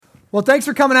Well, thanks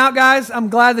for coming out, guys. I'm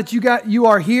glad that you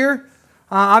are here.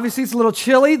 Obviously, it's a little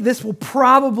chilly. This will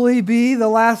probably be the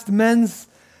last men's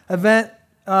event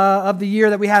of the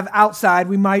year that we have outside.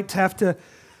 We might have to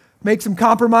make some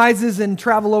compromises and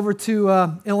travel over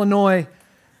to Illinois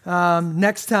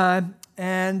next time.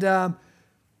 And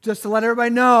just to let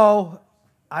everybody know,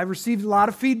 I received a lot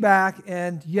of feedback,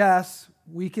 and yes,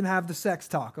 we can have the sex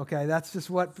talk. Okay, that's just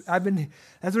what that's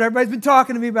what everybody's been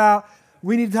talking to me about.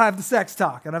 We need to have the sex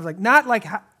talk. And I was like, not like,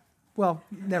 well,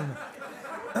 never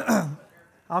mind.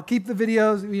 I'll keep the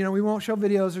videos. We won't show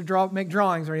videos or make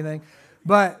drawings or anything.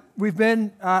 But we've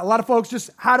been, a lot of folks,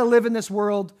 just how to live in this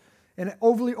world, an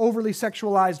overly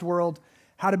sexualized world,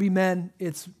 how to be men.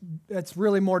 It's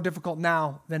really more difficult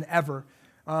now than ever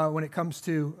when it comes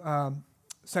to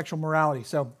sexual morality.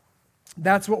 So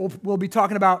that's what we'll be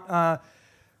talking about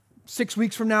 6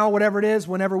 weeks from now, whatever it is,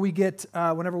 whenever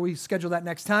we schedule that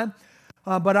next time.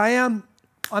 But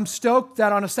I'm stoked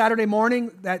that on a Saturday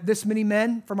morning that this many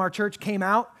men from our church came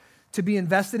out to be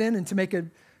invested in and to make a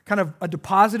kind of a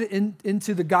deposit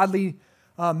into the godly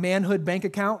manhood bank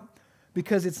account,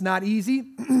 because it's not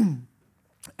easy.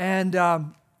 and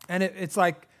it's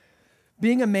like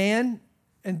being a man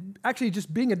and actually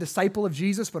just being a disciple of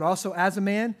Jesus, but also as a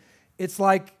man, it's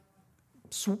like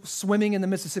swimming in the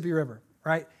Mississippi River,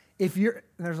 right?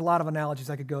 There's a lot of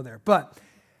analogies I could go there, but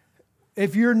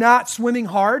if you're not swimming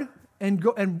hard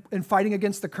and fighting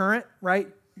against the current, right,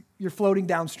 you're floating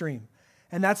downstream.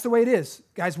 And that's the way it is.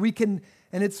 Guys,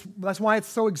 that's why it's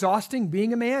so exhausting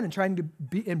being a man and trying to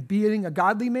being a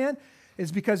godly man,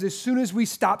 is because as soon as we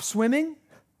stop swimming,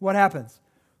 what happens?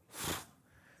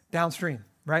 Downstream,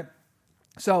 right?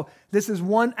 So this is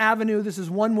one avenue, this is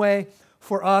one way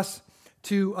for us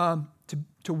to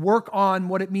work on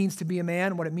what it means to be a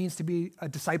man, what it means to be a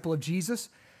disciple of Jesus.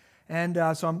 And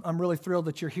so I'm really thrilled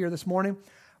that you're here this morning.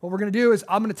 What we're going to do is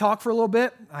I'm going to talk for a little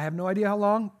bit. I have no idea how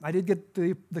long. I did get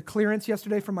the clearance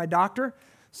yesterday from my doctor,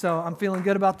 so I'm feeling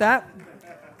good about that.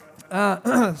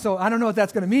 So I don't know what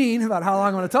that's going to mean about how long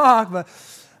I'm going to talk, but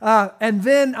and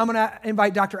then I'm going to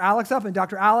invite Dr. Alex up, and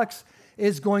Dr. Alex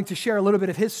is going to share a little bit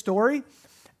of his story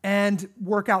and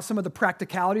work out some of the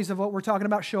practicalities of what we're talking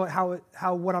about, show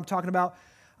how what I'm talking about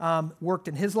worked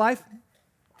in his life.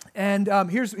 And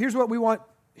here's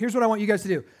what I want you guys to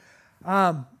do.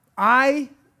 I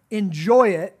enjoy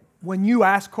it when you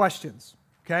ask questions,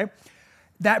 okay?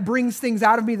 That brings things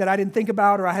out of me that I didn't think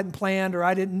about, or I hadn't planned, or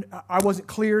I wasn't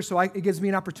clear, so it gives me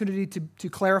an opportunity to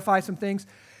clarify some things.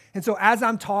 And so as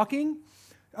I'm talking,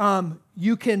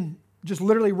 you can just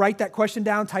literally write that question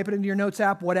down, type it into your notes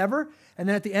app, whatever, and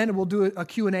then at the end we'll do a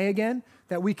Q&A again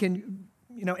that we can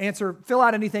answer, fill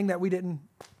out anything that we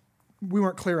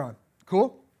weren't clear on. Cool?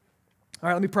 All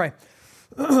right, let me pray.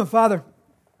 Father,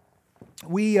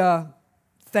 we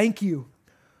thank you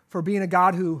for being a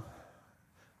God who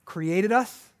created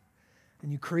us,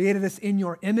 and you created us in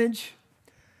your image.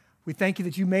 We thank you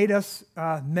that you made us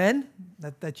men,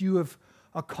 that you have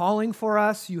a calling for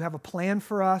us, you have a plan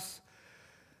for us.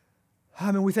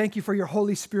 And we thank you for your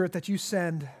Holy Spirit that you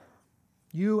send.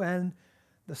 You and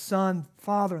the Son,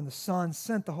 Father and the Son,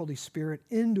 sent the Holy Spirit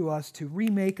into us to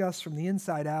remake us from the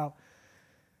inside out,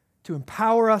 to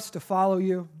empower us to follow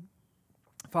you.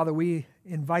 Father, we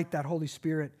invite that Holy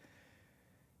Spirit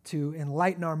to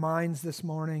enlighten our minds this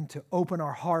morning, to open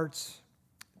our hearts,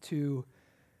 to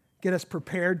get us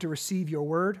prepared to receive your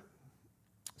word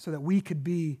so that we could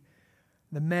be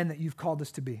the men that you've called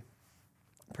us to be.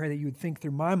 I pray that you would think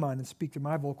through my mind and speak through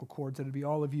my vocal cords, that it would be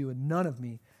all of you and none of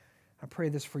me. I pray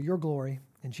this for your glory.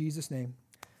 In Jesus' name,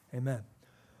 amen.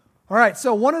 All right,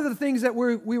 so one of the things that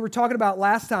we were talking about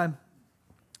last time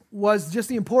was just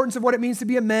the importance of what it means to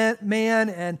be a man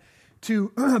and to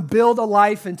build a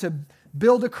life and to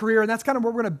build a career. And that's kind of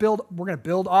what we're going to build. We're going to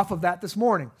build off of that this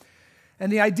morning.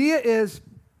 And the idea is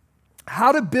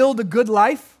how to build a good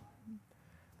life,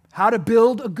 how to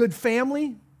build a good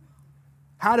family,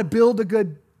 how to build a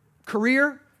good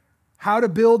career, how to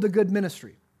build a good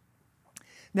ministry.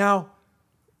 Now,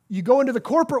 you go into the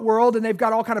corporate world and they've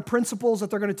got all kind of principles that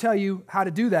they're going to tell you how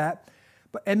to do that.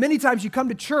 And many times you come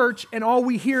to church and all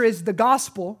we hear is the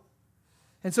gospel.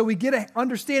 And so we get an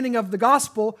understanding of the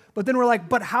gospel, but then we're like,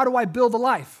 but how do I build a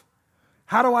life?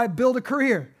 How do I build a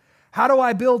career? How do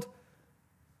I build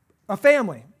a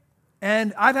family?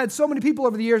 And I've had so many people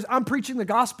over the years, I'm preaching the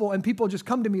gospel and people just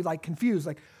come to me like confused,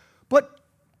 like, but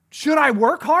should I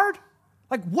work hard?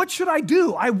 Like, what should I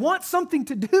do? I want something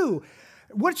to do.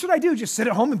 What should I do? Just sit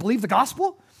at home and believe the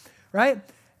gospel, right?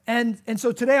 And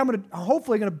so today I'm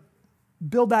hopefully going to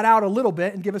build that out a little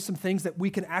bit and give us some things that we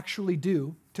can actually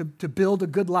do to build a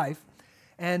good life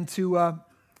and to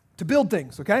to build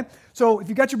things, okay? So if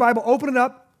you got your Bible, open it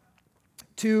up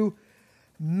to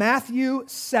Matthew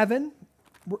 7.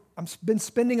 I've been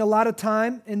spending a lot of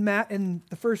time in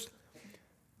the first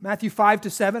Matthew 5 to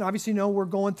 7. Obviously, you know we're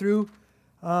going through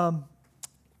the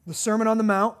Sermon on the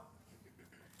Mount,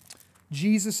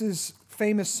 Jesus'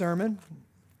 famous sermon.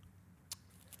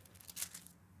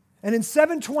 And in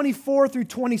 7:24 through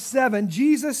 27,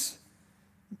 Jesus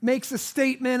makes a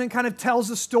statement and kind of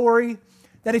tells a story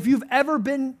that if you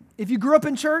grew up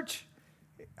in church,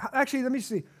 actually, let me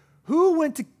see. Who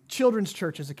went to children's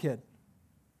church as a kid?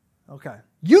 Okay.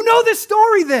 You know this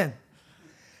story then.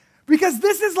 Because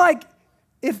this is like,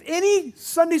 if any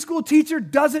Sunday school teacher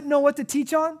doesn't know what to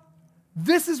teach on,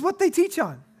 this is what they teach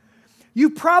on.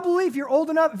 You probably, if you're old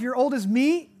enough, if you're old as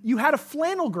me, you had a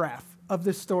flannel graph of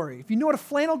this story. If you know what a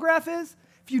flannel graph is,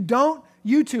 if you don't,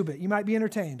 YouTube it. You might be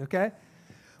entertained, okay?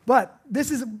 But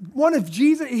this is one of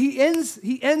Jesus. He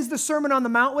ends the Sermon on the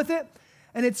Mount with it,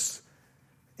 and it's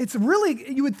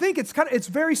really, you would think it's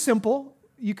very simple.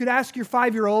 You could ask your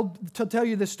 5-year-old to tell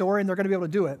you this story, and they're going to be able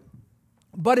to do it.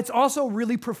 But it's also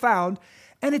really profound,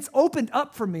 and it's opened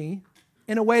up for me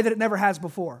in a way that it never has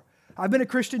before. I've been a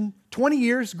Christian 20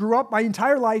 years, grew up my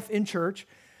entire life in church,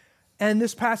 and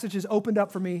this passage has opened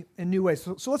up for me in new ways.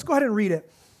 So let's go ahead and read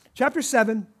it. Chapter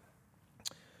 7,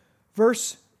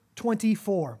 verse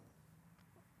 24.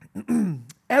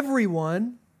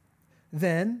 Everyone,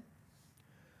 then,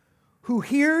 who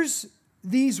hears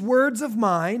these words of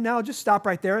mine, now just stop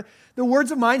right there. The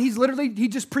words of mine, he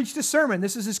just preached a sermon.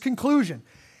 This is his conclusion.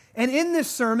 And in this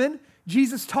sermon,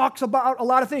 Jesus talks about a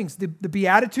lot of things. The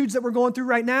Beatitudes that we're going through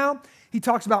right now. He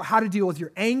talks about how to deal with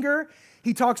your anger.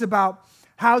 He talks about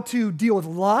how to deal with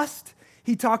lust.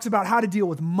 He talks about how to deal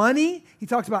with money. He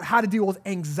talks about how to deal with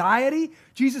anxiety.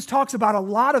 Jesus talks about a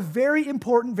lot of very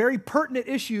important, very pertinent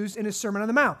issues in his Sermon on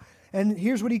the Mount. And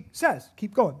here's what he says.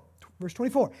 Keep going. Verse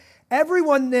 24.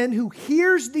 Everyone then who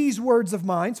hears these words of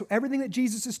mine, so everything that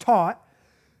Jesus has taught,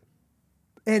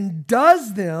 and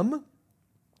does them,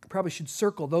 probably should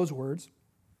circle those words,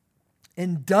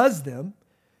 and does them,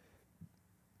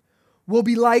 will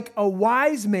be like a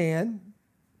wise man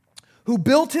who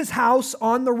built his house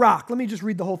on the rock. Let me just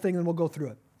read the whole thing and we'll go through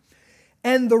it.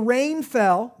 And the rain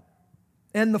fell,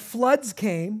 and the floods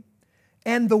came,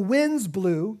 and the winds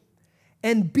blew,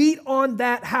 and beat on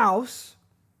that house,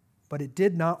 but it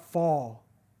did not fall,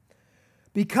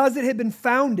 because it had been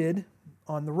founded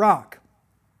on the rock.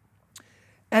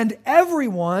 And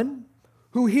everyone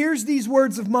who hears these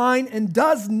words of mine and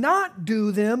does not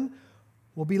do them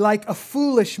will be like a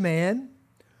foolish man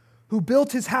who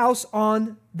built his house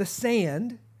on the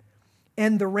sand,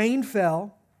 and the rain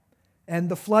fell, and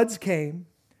the floods came,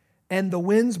 and the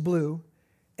winds blew,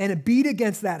 and it beat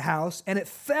against that house, and it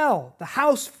fell. The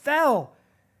house fell,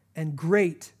 and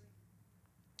great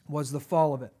was the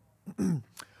fall of it.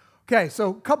 Okay,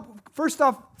 so first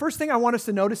thing I want us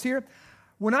to notice here,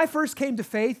 when I first came to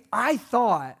faith, I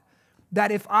thought that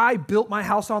if I built my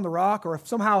house on the rock, or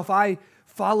if I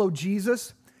followed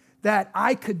Jesus, that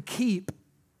I could keep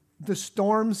the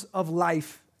storms of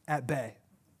life at bay.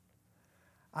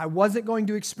 I wasn't going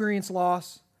to experience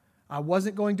loss. I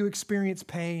wasn't going to experience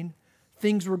pain.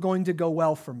 Things were going to go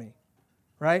well for me,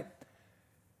 right?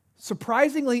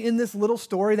 Surprisingly, in this little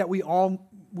story that we all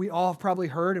have probably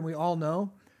heard and we all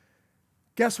know,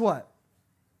 guess what?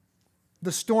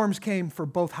 The storms came for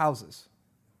both houses,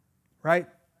 right?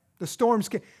 The storms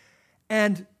came.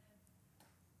 And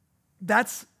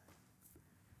that's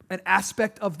an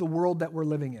aspect of the world that we're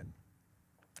living in.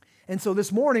 And so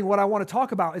this morning, what I want to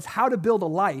talk about is how to build a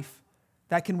life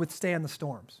that can withstand the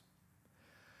storms.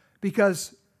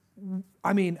 Because,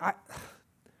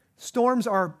 storms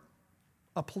are,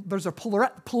 there's a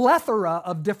plethora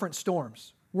of different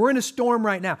storms. We're in a storm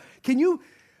right now. Can you,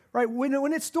 right,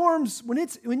 when it storms, when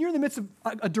you're in the midst of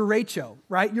a derecho,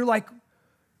 right, you're like,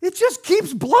 it just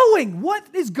keeps blowing.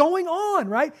 What is going on,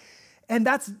 right? And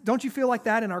don't you feel like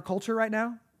that in our culture right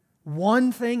now?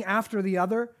 One thing after the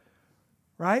other,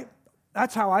 right?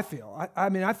 That's how I feel.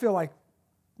 I feel like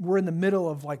we're in the middle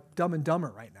of like Dumb and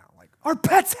Dumber right now. Like, our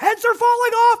pets' heads are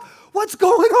falling off. What's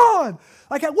going on?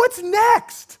 Like, what's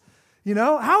next? You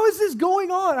know, how is this going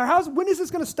on? Or when is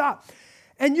this going to stop?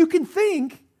 And you can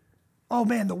think, oh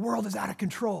man, the world is out of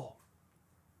control.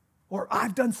 Or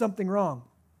I've done something wrong.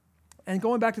 And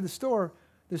going back to the story,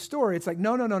 it's like,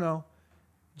 no.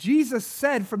 Jesus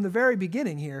said from the very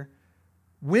beginning here,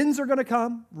 winds are going to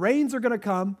come, rains are going to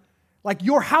come, like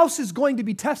your house is going to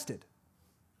be tested,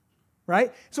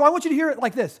 right? So I want you to hear it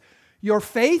like this. Your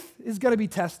faith is going to be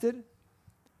tested.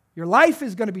 Your life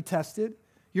is going to be tested.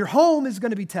 Your home is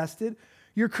going to be tested.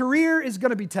 Your career is going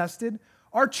to be tested.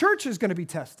 Our church is going to be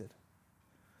tested.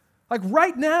 Like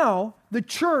right now, the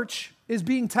church is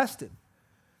being tested.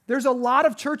 There's a lot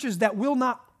of churches that will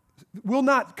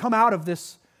not come out of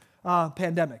this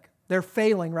pandemic. They're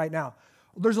failing right now.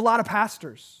 There's a lot of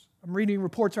pastors. I'm reading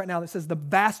reports right now that says the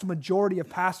vast majority of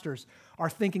pastors are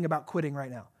thinking about quitting right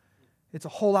now. It's a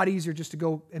whole lot easier just to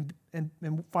go and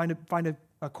find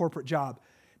a corporate job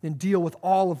than deal with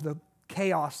all of the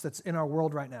chaos that's in our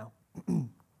world right now.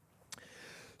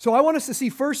 So I want us to see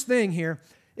first thing here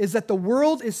is that the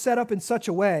world is set up in such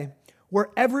a way where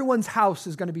everyone's house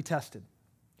is going to be tested.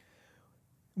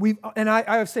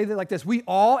 I say that like this,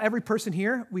 every person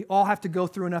here, we all have to go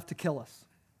through enough to kill us.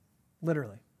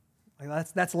 Literally.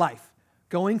 Like that's life.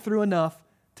 Going through enough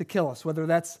to kill us, whether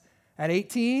that's at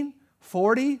 18,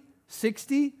 40,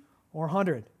 60, or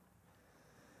 100.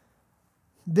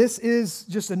 This is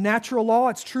just a natural law.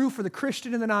 It's true for the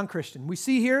Christian and the non-Christian. We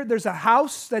see here there's a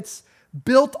house that's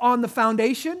built on the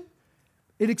foundation.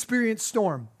 It experienced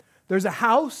storm. There's a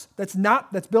house that's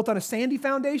built on a sandy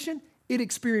foundation. It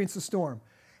experienced a storm.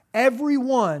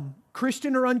 Everyone,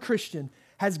 Christian or unchristian,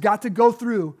 has got to go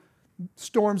through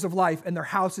storms of life, and their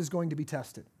house is going to be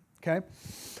tested. Okay?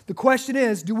 The question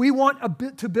is, do we want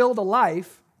to build a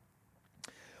life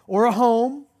or a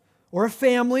home or a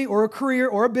family or a career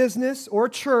or a business or a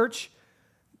church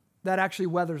that actually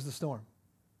weathers the storm?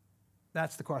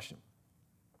 That's the question.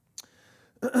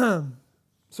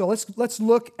 So let's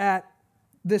look at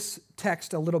this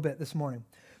text a little bit this morning.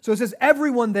 So it says,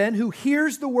 everyone then who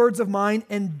hears the words of mine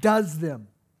and does them.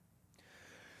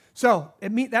 So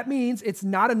that means it's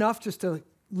not enough just to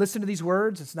listen to these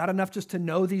words. It's not enough just to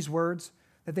know these words,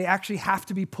 that they actually have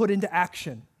to be put into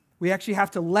action. We actually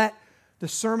have to let the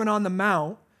Sermon on the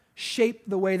Mount shape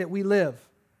the way that we live,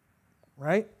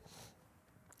 right?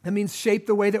 That means shape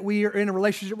the way that we are in a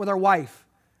relationship with our wife,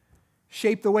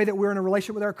 shape the way that we're in a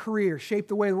relationship with our career, shape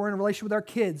the way that we're in a relationship with our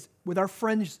kids, with our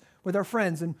friends,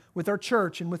 and with our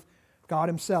church, and with God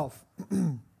himself.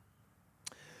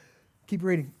 Keep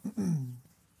reading.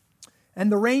 And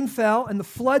the rain fell, and the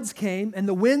floods came, and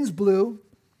the winds blew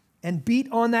and beat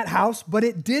on that house, but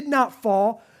it did not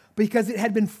fall because it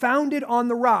had been founded on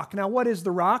the rock. Now, what is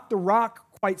the rock? The rock,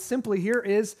 quite simply here,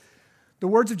 is the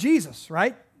words of Jesus,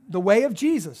 right? The way of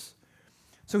Jesus.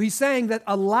 So he's saying that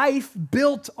a life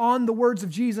built on the words of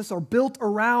Jesus or built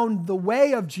around the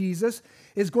way of Jesus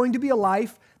is going to be a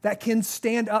life that can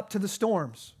stand up to the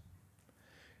storms.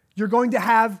 You're going to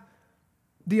have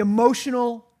the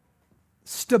emotional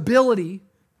stability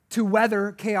to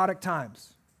weather chaotic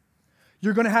times.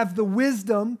 You're going to have the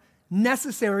wisdom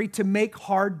necessary to make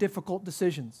hard, difficult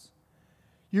decisions.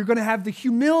 You're going to have the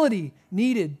humility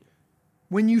needed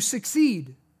when you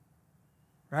succeed,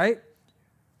 right?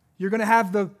 You're going to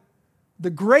have the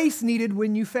grace needed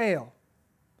when you fail.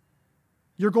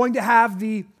 You're going to have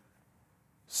the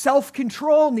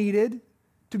self-control needed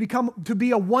to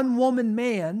be a one-woman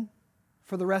man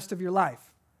for the rest of your life.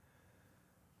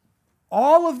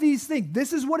 All of these things,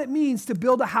 this is what it means to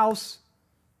build a house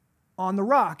on the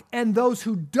rock. And those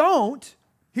who don't,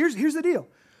 here's the deal.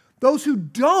 Those who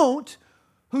don't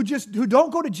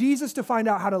go to Jesus to find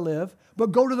out how to live,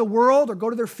 but go to the world or go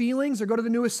to their feelings or go to the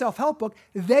newest self-help book,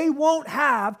 they won't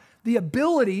have the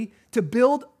ability to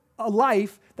build a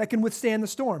life that can withstand the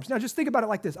storms. Now just think about it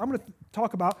like this. I'm going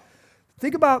to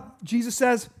think about Jesus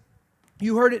says,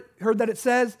 you heard that it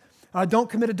says, don't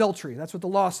commit adultery. That's what the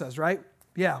law says, right?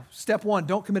 Yeah, step 1,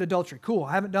 don't commit adultery. Cool,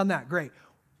 I haven't done that. Great.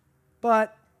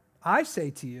 But I say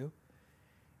to you,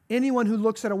 anyone who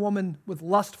looks at a woman with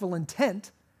lustful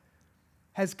intent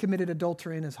has committed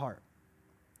adultery in his heart.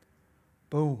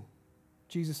 Boom.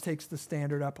 Jesus takes the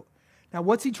standard up. Now,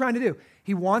 what's he trying to do?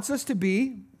 He wants us to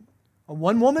be a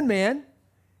one-woman man.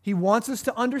 He wants us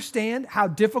to understand how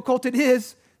difficult it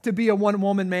is to be a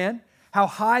one-woman man, how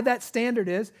high that standard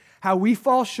is, how we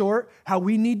fall short, how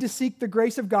we need to seek the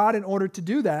grace of God in order to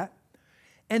do that.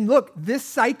 And look, this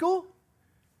cycle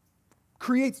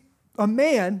creates a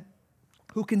man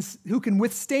who can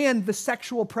withstand the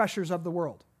sexual pressures of the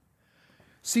world.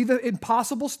 See the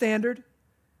impossible standard,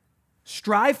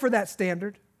 strive for that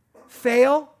standard,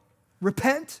 fail,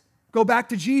 repent, go back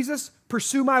to Jesus,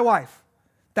 pursue my wife.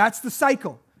 That's the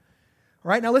cycle. All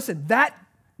right, now listen,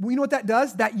 you know what that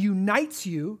does? That unites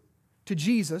you to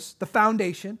Jesus, the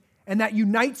foundation, and that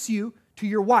unites you to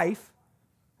your wife,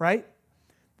 right?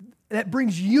 That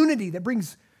brings unity, that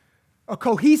brings a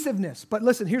cohesiveness. But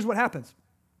listen, here's what happens.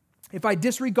 If I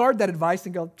disregard that advice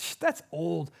and go, that's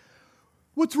old.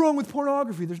 What's wrong with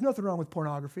pornography? There's nothing wrong with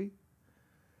pornography.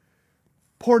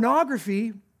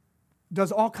 Pornography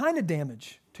does all kind of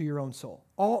damage to your own soul,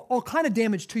 all kind of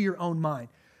damage to your own mind.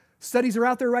 Studies are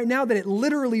out there right now that it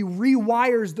literally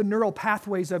rewires the neural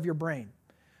pathways of your brain.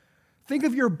 Think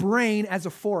of your brain as a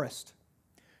forest.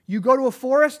 You go to a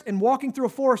forest, and walking through a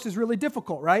forest is really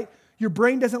difficult, right? Your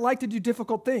brain doesn't like to do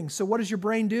difficult things. So what does your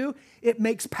brain do? It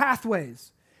makes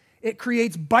pathways. It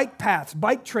creates bike paths,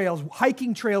 bike trails,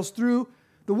 hiking trails through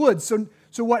the woods.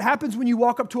 So what happens when you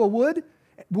walk up to a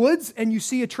woods and you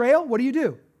see a trail? What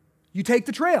do? You take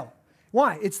the trail.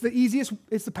 Why? It's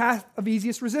the path of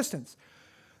easiest resistance.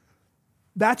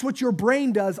 That's what your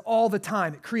brain does all the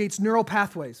time. It creates neural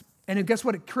pathways. And guess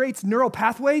what? It creates neural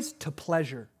pathways to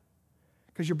pleasure.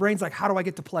 Because your brain's like, how do I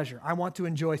get to pleasure? I want to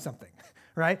enjoy something,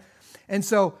 right? And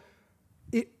so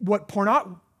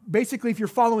basically, if you're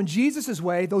following Jesus'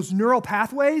 way, those neural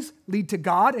pathways lead to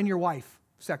God and your wife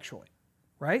sexually,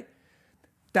 right?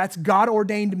 That's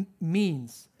God-ordained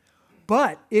means.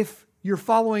 But if you're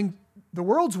following the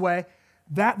world's way,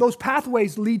 those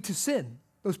pathways lead to sin.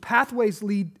 Those pathways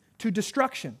lead to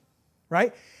destruction,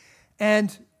 right?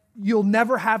 And you'll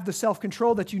never have the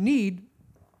self-control that you need,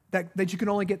 that you can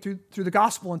only get through the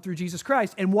gospel and through Jesus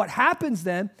Christ. And what happens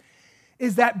then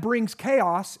is that brings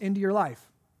chaos into your life.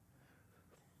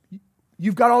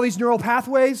 You've got all these neural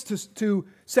pathways to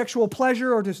sexual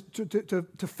pleasure or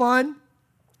to fun,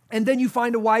 and then you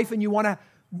find a wife and you want to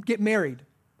get married.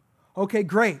 Okay,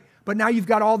 great. But now you've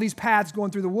got all these paths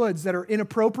going through the woods that are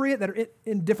inappropriate, that are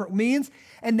in different means,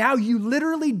 and now you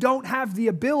literally don't have the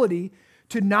ability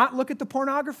to not look at the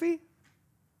pornography,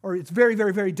 or it's very,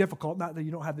 very, very difficult, not that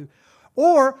you don't have to,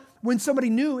 or when somebody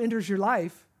new enters your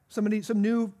life, some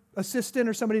new assistant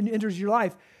or somebody enters your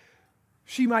life,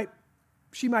 she might,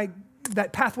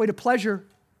 that pathway to pleasure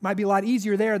might be a lot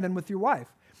easier there than with your wife.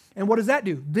 And what does that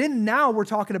do? Then now we're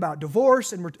talking about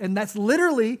divorce, and that's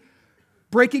literally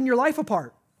breaking your life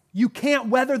apart. You can't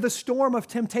weather the storm of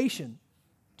temptation.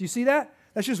 Do you see that?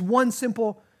 That's just one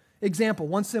simple example,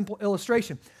 one simple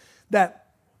illustration. That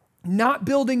not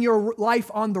building your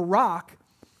life on the rock,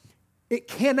 it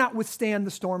cannot withstand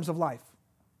the storms of life.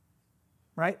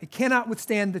 Right? It cannot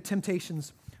withstand the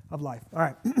temptations of life. All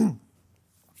right.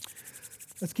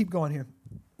 Let's keep going here.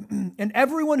 And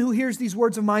everyone who hears these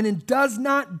words of mine and does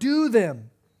not do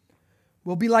them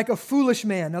will be like a foolish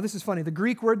man. Now this is funny. The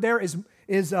Greek word there is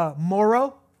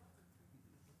moro.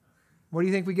 What do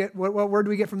you think we get? What word do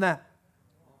we get from that?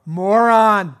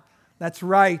 Moron. That's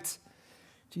right.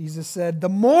 Jesus said, the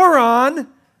moron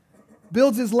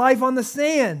builds his life on the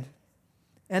sand.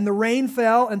 And the rain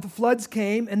fell, and the floods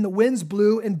came, and the winds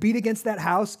blew and beat against that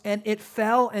house, and it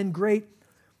fell, and great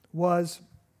was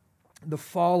the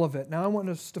fall of it. Now I want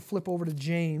us to flip over to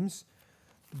James,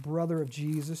 the brother of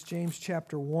Jesus, James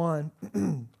chapter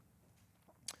 1.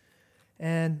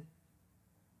 And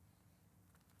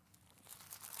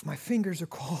my fingers are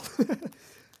cold.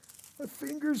 My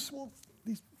fingers, well,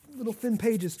 these little thin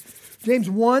pages. James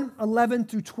 1, 11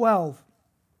 through 12.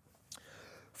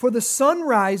 For the sun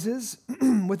rises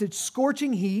with its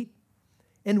scorching heat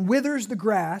and withers the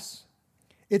grass,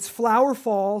 its flower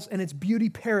falls and its beauty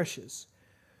perishes.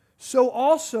 So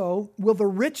also will the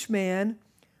rich man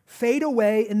fade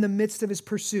away in the midst of his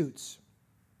pursuits.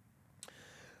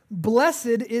 Blessed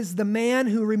is the man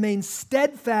who remains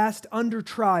steadfast under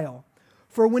trial,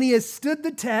 for when he has stood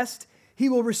the test, he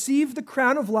will receive the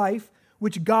crown of life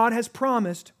which God has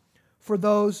promised for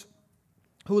those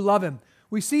who love him.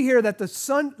 We see here that the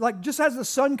sun, like just as the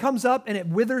sun comes up and it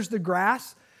withers the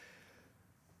grass,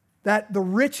 that the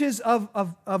riches of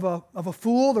a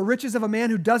fool, the riches of a man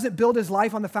who doesn't build his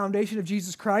life on the foundation of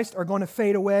Jesus Christ are going to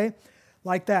fade away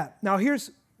like that. Now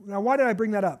why did I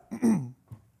bring that up?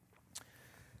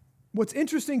 What's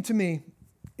interesting to me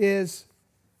is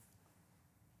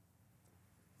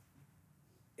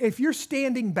if you're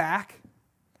standing back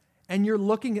and you're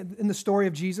looking in the story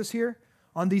of Jesus here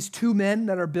on these two men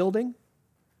that are building,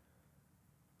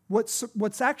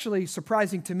 what's actually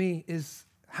surprising to me is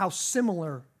how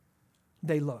similar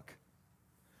they look.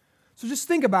 So just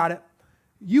think about it.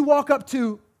 You walk up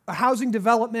to a housing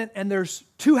development and there's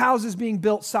two houses being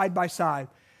built side by side.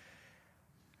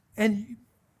 And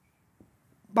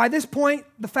by this point,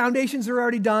 the foundations are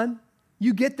already done.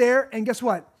 You get there and guess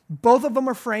what? Both of them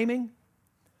are framing.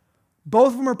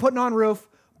 Both of them are putting on roof.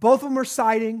 Both of them are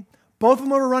siding. Both of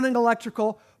them are running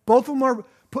electrical. Both of them are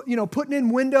putting in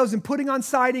windows and putting on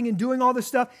siding and doing all this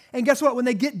stuff. And guess what? When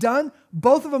they get done,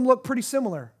 both of them look pretty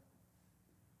similar.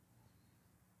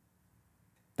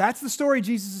 That's the story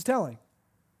Jesus is telling.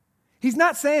 He's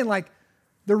not saying like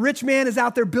the rich man is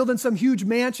out there building some huge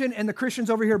mansion and the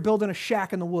Christian's over here building a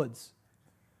shack in the woods,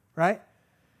 right?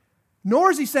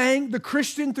 Nor is he saying the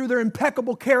Christian, through their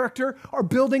impeccable character, are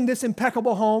building this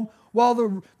impeccable home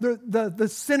while the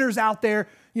sinner's out there,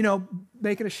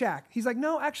 making a shack. He's like,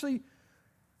 no, actually,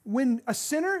 when a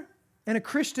sinner and a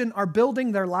Christian are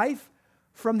building their life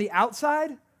from the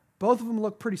outside, both of them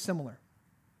look pretty similar.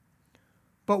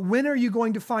 But when are you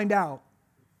going to find out?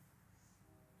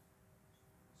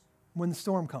 When the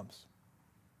storm comes.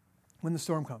 When the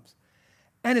storm comes.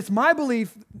 And it's my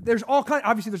belief, there's all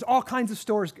kinds of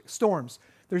storms.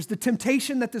 There's the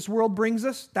temptation that this world brings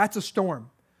us. That's a storm.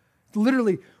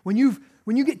 Literally, when you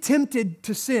get tempted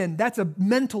to sin, that's a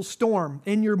mental storm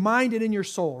in your mind and in your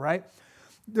soul, right?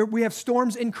 We have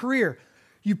storms in career.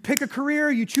 You pick a career,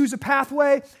 you choose a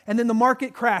pathway, and then the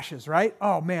market crashes, right?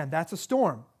 Oh man, that's a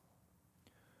storm.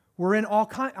 We're in all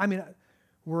kinds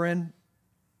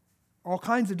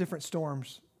of different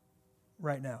storms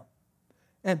right now.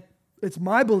 And it's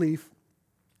my belief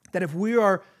that if we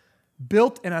are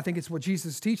built, and I think it's what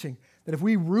Jesus is teaching, that if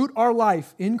we root our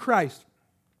life in Christ,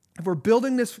 if we're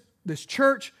building this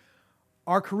church,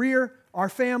 our career, our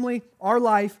family, our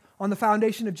life on the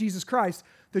foundation of Jesus Christ,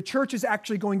 the church is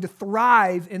actually going to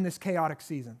thrive in this chaotic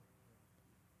season.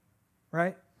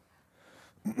 Right?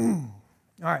 All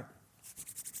right.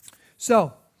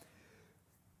 So,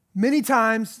 many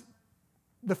times,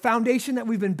 the foundation that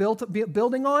we've been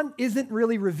building on isn't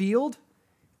really revealed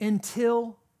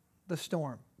until the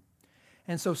storm.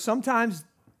 And so sometimes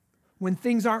when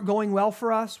things aren't going well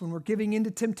for us, when we're giving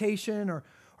into temptation or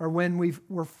when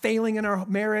we're failing in our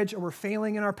marriage or we're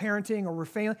failing in our parenting or we're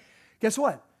failing, guess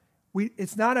what?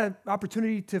 It's not an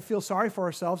opportunity to feel sorry for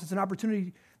ourselves. It's an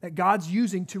opportunity that God's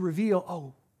using to reveal,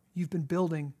 oh, you've been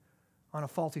building on a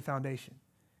faulty foundation.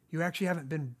 You actually haven't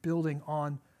been building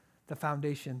on the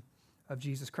foundation of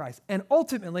Jesus Christ. And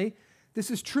ultimately,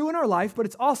 this is true in our life, but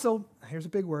it's also, here's a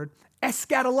big word,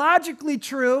 eschatologically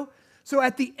true. So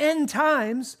at the end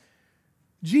times,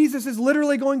 Jesus is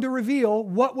literally going to reveal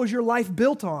what was your life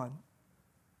built on.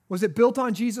 Was it built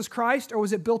on Jesus Christ or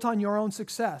was it built on your own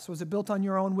success? Was it built on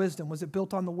your own wisdom? Was it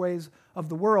built on the ways of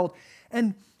the world?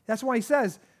 And that's why he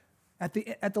says at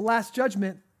the last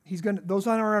judgment, those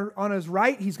on his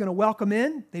right, he's going to welcome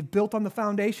in. They've built on the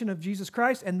foundation of Jesus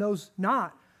Christ, and those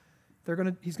not,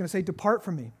 he's going to say, depart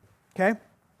from me. Okay?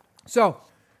 So,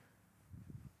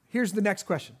 here's the next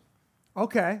question.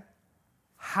 Okay,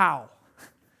 how?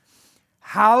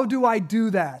 How do I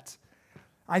do that?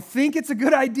 I think it's a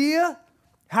good idea.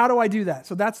 How do I do that?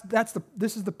 So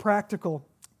this is the practical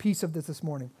piece of this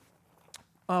morning.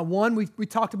 One, we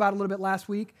talked about a little bit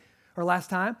last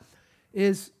time,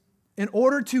 is in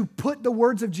order to put the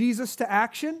words of Jesus to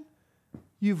action,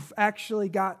 you've actually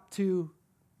got to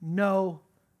know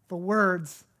the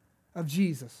words of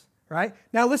Jesus, right?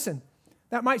 Now listen,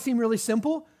 that might seem really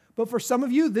simple, but for some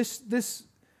of you, this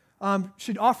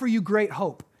should offer you great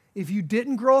hope. If you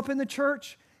didn't grow up in the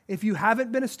church, if you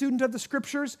haven't been a student of the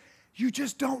scriptures, you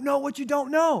just don't know what you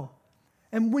don't know.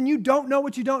 And when you don't know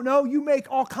what you don't know, you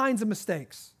make all kinds of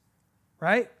mistakes,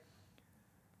 right?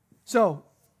 So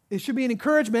it should be an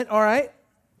encouragement, all right?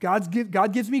 God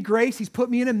gives me grace. He's put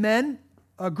me in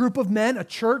a group of men, a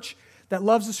church that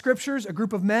loves the scriptures, a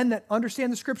group of men that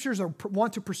understand the scriptures or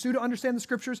want to pursue to understand the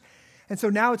scriptures. And so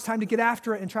now it's time to get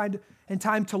after it and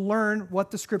time to learn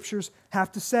what the scriptures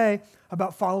have to say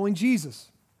about following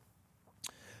Jesus.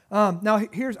 Now,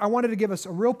 I wanted to give us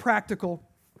a real practical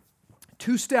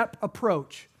two-step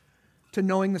approach to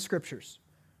knowing the scriptures.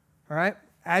 All right?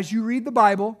 As you read the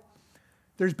Bible,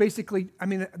 there's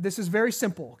this is very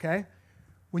simple, okay?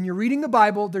 When you're reading the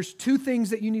Bible, there's two things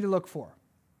that you need to look for,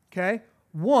 okay?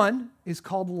 One is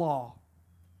called law.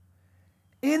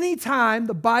 Anytime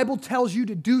the Bible tells you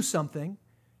to do something,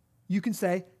 you can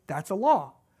say, that's a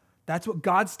law. That's what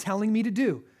God's telling me to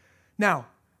do. Now,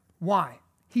 why?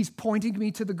 He's pointing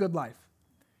me to the good life.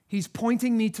 He's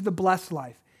pointing me to the blessed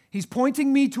life. He's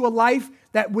pointing me to a life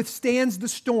that withstands the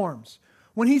storms.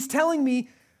 When he's telling me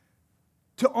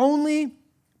to only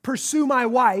pursue my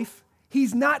wife,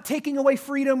 he's not taking away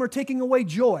freedom or taking away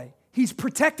joy. He's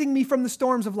protecting me from the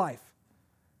storms of life.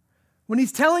 When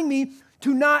he's telling me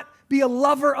to not be a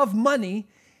lover of money,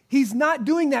 he's not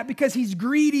doing that because he's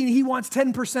greedy and he wants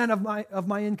 10% of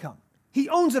my income. He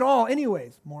owns it all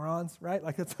anyways, morons, right?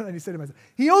 Like that's what I say to myself.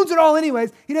 He owns it all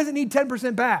anyways. He doesn't need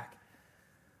 10% back,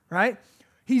 right?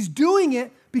 He's doing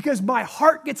it because my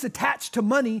heart gets attached to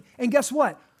money, and guess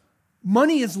what?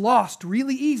 Money is lost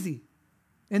really easy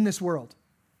in this world.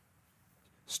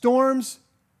 Storms,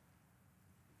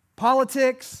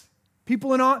 politics,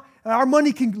 people in our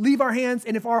money can leave our hands,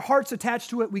 and if our heart's attached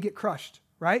to it, we get crushed,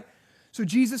 right? So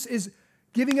Jesus is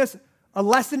giving us a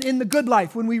lesson in the good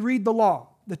life when we read the law.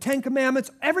 The 10 Commandments,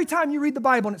 every time you read the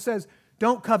Bible and it says,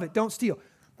 don't covet, don't steal.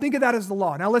 Think of that as the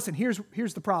law. Now listen,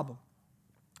 here's the problem.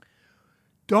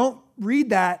 Don't read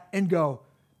that and go,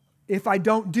 if I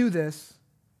don't do this,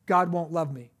 God won't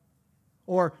love me.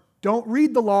 Or don't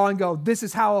read the law and go, this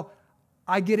is how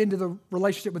I get into the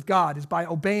relationship with God, is by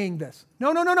obeying this.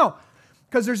 No.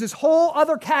 Because there's this whole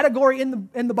other category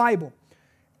in the Bible,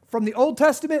 from the Old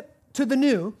Testament to the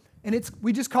New, and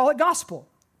we just call it gospel.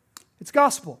 It's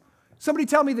gospel. Somebody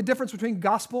tell me the difference between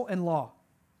gospel and law.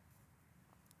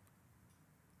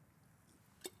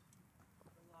 The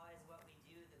law is what we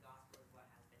do, the gospel is what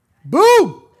has been done.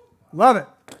 Boom! Love it.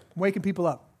 Waking people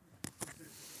up.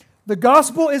 The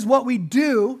gospel is what we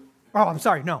do. Oh, I'm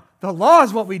sorry. No. The law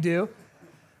is what we do.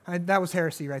 That was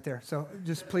heresy right there. So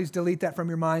just please delete that from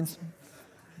your minds.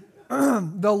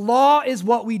 The law is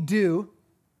what we do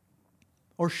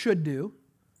or should do.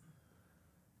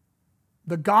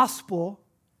 The gospel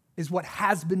is what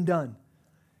has been done.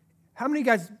 How many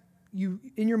guys,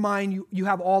 in your mind, you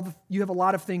have a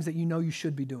lot of things that you know you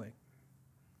should be doing?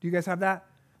 Do you guys have that?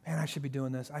 Man, I should be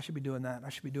doing this. I should be doing that. I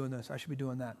should be doing this. I should be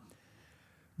doing that.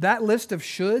 That list of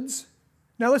shoulds.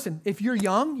 Now listen, if you're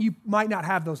young, you might not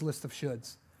have those lists of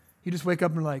shoulds. You just wake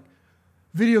up and are like,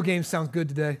 video games sounds good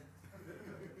today.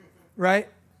 Right?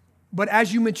 But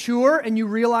as you mature and you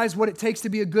realize what it takes to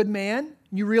be a good man,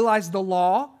 you realize the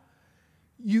law,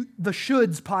 the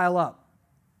shoulds pile up.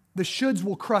 The shoulds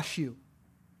will crush you.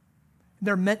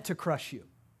 They're meant to crush you.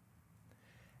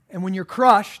 And when you're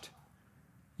crushed,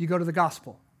 you go to the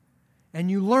gospel. And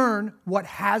you learn what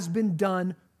has been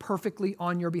done perfectly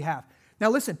on your behalf. Now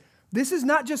listen, this is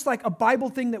not just like a Bible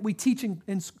thing that we teach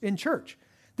in church.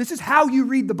 This is how you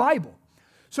read the Bible.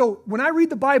 So when I read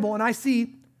the Bible and I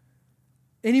see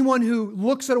anyone who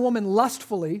looks at a woman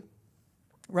lustfully,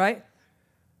 right,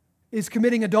 is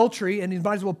committing adultery and he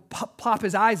might as well pop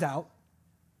his eyes out,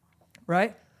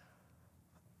 right?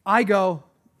 I go,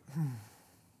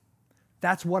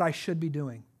 that's what I should be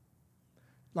doing.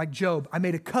 Like Job, I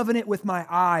made a covenant with my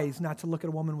eyes not to look at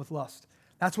a woman with lust.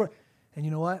 And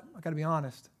you know what? I got to be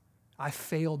honest. I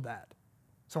failed that.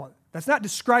 So that's not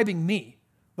describing me,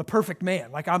 the perfect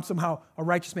man, like I'm somehow a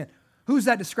righteous man. Who's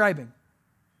that describing?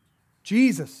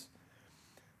 Jesus.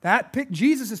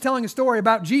 Jesus is telling a story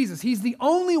about Jesus. He's the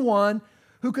only one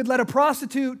who could let a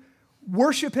prostitute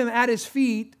worship him at his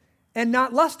feet and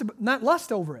not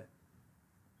lust over it.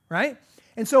 Right?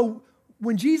 And so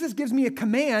when Jesus gives me a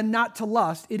command not to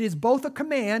lust, it is both a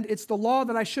command, it's the law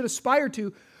that I should aspire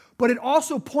to, but it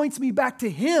also points me back to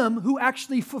him who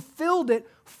actually fulfilled it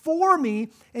for me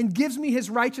and gives me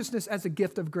his righteousness as a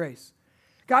gift of grace.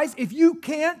 Guys, if you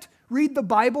can't read the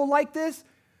Bible like this,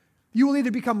 you will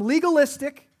either become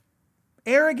legalistic,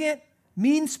 arrogant,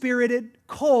 mean-spirited,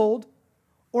 cold,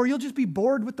 or you'll just be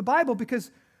bored with the Bible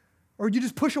or you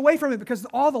just push away from it because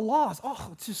all the laws,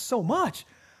 it's just so much.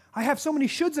 I have so many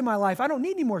shoulds in my life. I don't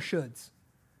need any more shoulds.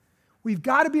 We've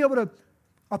got to be able to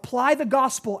apply the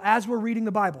gospel as we're reading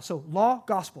the Bible. So law,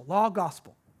 gospel.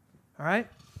 All right?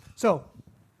 So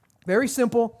very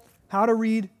simple how to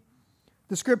read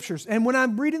the scriptures. And when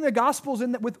I'm reading the gospels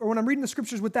or when I'm reading the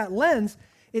scriptures with that lens,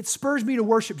 it spurs me to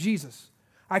worship Jesus.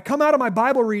 I come out of my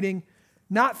Bible reading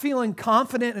not feeling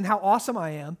confident in how awesome I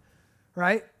am,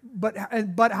 right? But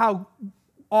how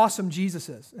awesome Jesus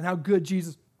is and how good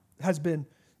Jesus has been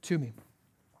to me.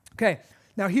 Okay,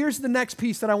 now here's the next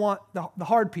piece that I want, the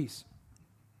hard piece.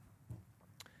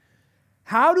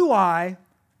 How do I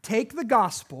take the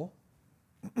gospel,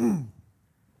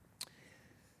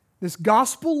 this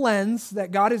gospel lens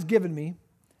that God has given me,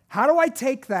 how do I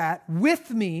take that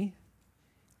with me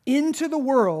into the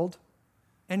world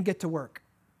and get to work?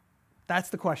 That's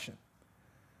the question.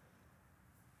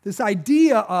 This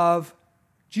idea of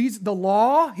Jesus, the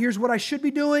law, here's what I should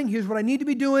be doing, here's what I need to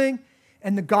be doing,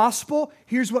 and the gospel,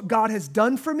 here's what God has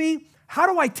done for me. How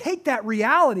do I take that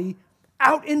reality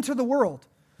out into the world?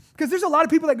 Because there's a lot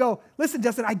of people that go, listen,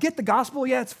 Justin, I get the gospel,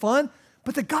 yeah, it's fun,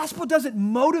 but the gospel doesn't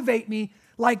motivate me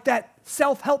like that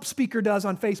self-help speaker does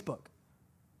on Facebook.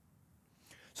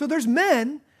 So there's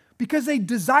men, because they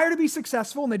desire to be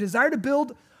successful and they desire to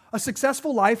build a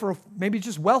successful life or maybe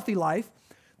just wealthy life,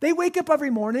 they wake up every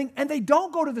morning and they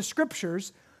don't go to the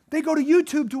scriptures, they go to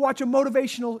YouTube to watch a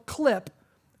motivational clip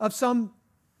of some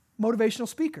motivational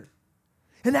speaker.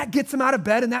 And that gets them out of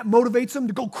bed and that motivates them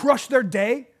to go crush their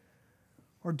day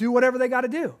or do whatever they got to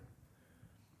do.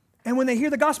 And when they hear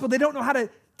the gospel, they don't know how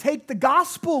to take the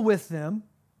gospel with them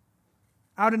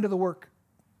out into the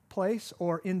workplace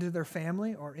or into their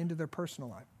family or into their personal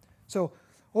life. So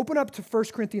open up to 1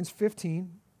 Corinthians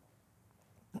 15.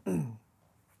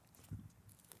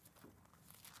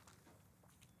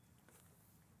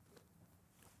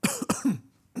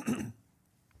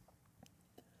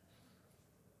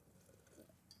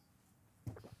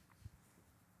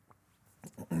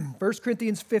 1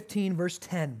 Corinthians 15, verse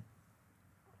 10.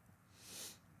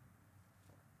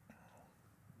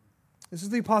 This is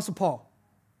the Apostle Paul.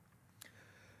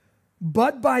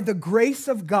 But by the grace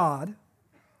of God,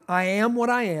 I am what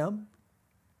I am,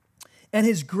 and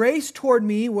his grace toward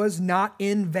me was not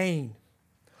in vain.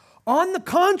 On the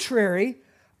contrary,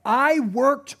 I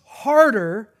worked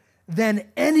harder than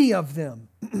any of them,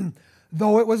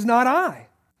 though it was not I,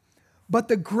 but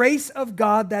the grace of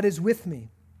God that is with me.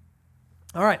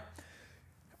 All right,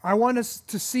 I want us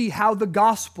to see how the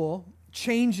gospel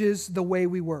changes the way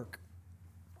we work.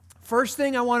 First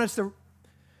thing I want us to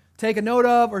take a note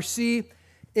of or see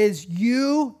is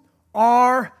you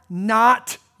are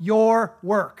not your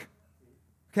work.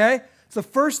 Okay? It's the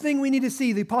first thing we need to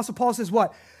see. The Apostle Paul says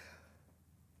what?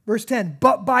 Verse 10,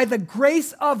 but by the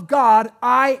grace of God,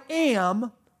 I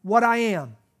am what I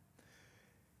am.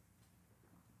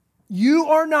 You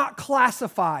are not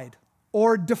classified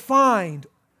or defined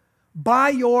by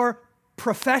your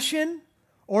profession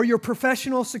or your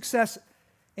professional success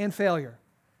and failure.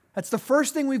 That's the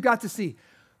first thing we've got to see.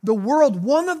 The world,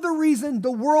 one of the reasons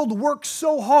the world works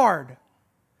so hard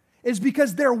is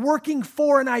because they're working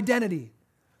for an identity.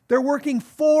 They're working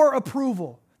for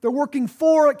approval. They're working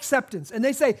for acceptance. And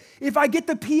they say, if I get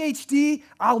the PhD,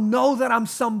 I'll know that I'm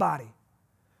somebody.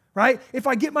 Right? If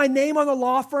I get my name on the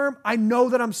law firm, I know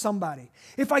that I'm somebody.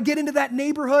 If I get into that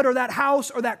neighborhood or that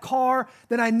house or that car,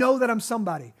 then I know that I'm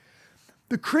somebody.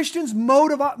 The Christian's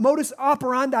modus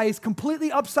operandi is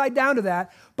completely upside down to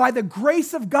that. By the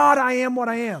grace of God, I am what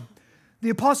I am. The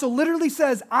apostle literally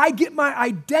says, I get my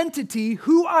identity,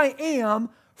 who I am,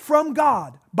 from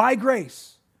God by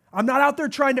grace. I'm not out there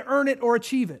trying to earn it or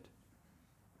achieve it.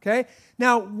 Okay?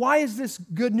 Now, why is this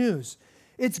good news?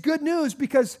 It's good news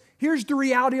because here's the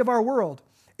reality of our world.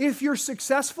 If you're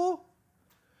successful,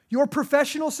 your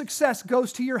professional success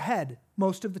goes to your head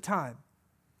most of the time.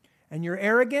 And you're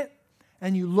arrogant,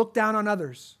 and you look down on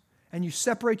others, and you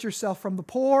separate yourself from the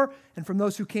poor and from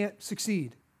those who can't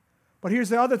succeed. But here's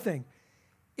the other thing.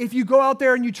 If you go out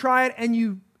there and you try it and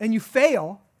you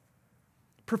fail,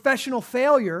 professional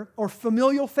failure or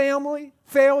familial failure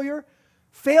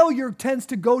tends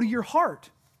to go to your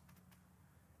heart,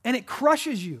 and it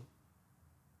crushes you.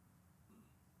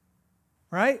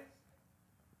 Right?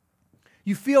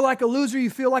 You feel like a loser,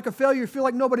 you feel like a failure, you feel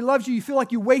like nobody loves you, you feel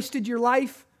like you wasted your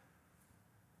life.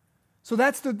 So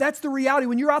that's the reality.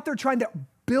 When you're out there trying to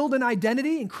build an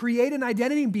identity and create an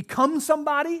identity and become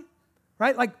somebody,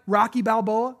 right? Like Rocky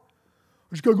Balboa. I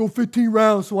just got to go 15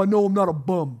 rounds so I know I'm not a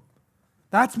bum.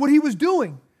 That's what he was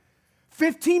doing.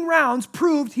 15 rounds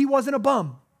proved he wasn't a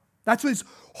bum. That's what his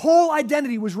whole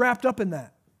identity was wrapped up in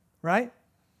that, right?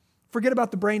 Forget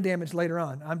about the brain damage later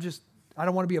on. I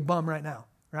don't want to be a bum right now,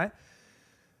 right?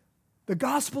 The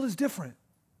gospel is different.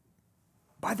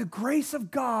 By the grace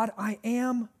of God, I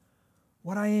am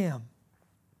what I am.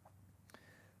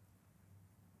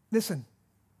 Listen,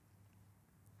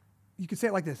 you could say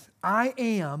it like this. I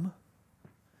am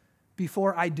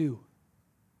before I do.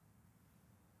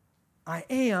 I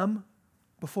am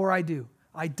before I do.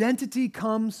 Identity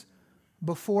comes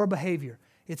before behavior.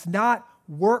 It's not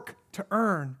work to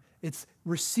earn. It's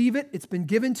receive it. It's been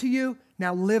given to you.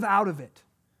 Now live out of it.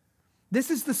 This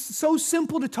is so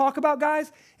simple to talk about,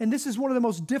 guys, and this is one of the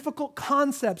most difficult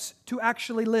concepts to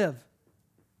actually live.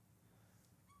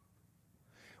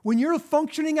 When you're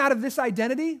functioning out of this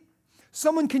identity,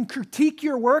 someone can critique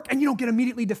your work and you don't get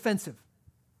immediately defensive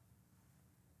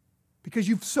because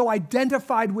you've so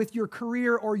identified with your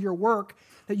career or your work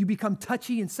that you become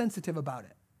touchy and sensitive about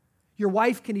it. Your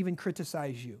wife can even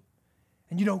criticize you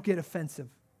and you don't get offensive.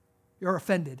 You're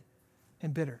offended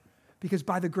and bitter because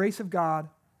by the grace of God,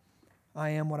 I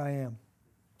am what I am.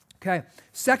 Okay.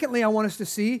 Secondly, I want us to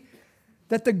see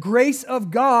that the grace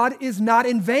of God is not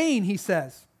in vain, he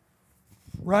says.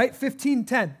 Right?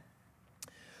 15:10.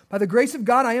 By the grace of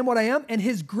God, I am what I am, and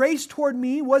his grace toward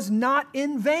me was not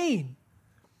in vain.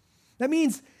 That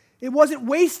means it wasn't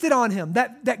wasted on him.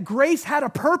 That grace had a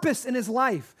purpose in his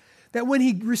life. That when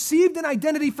he received an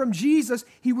identity from Jesus,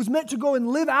 he was meant to go and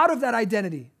live out of that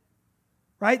identity.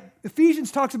 Right?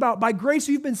 Ephesians talks about by grace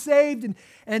you've been saved,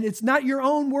 and it's not your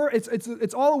own work.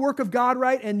 It's all a work of God,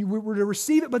 right? And we're to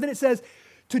receive it. But then it says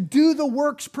to do the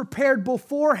works prepared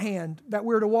beforehand that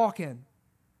we're to walk in.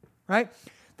 Right?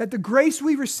 That the grace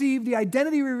we receive, the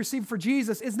identity we receive for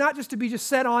Jesus is not just to be just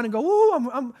set on and go,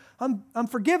 ooh, I'm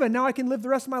forgiven. Now I can live the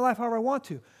rest of my life however I want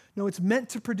to. No, it's meant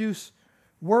to produce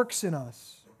works in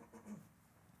us.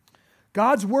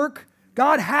 God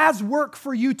has work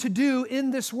for you to do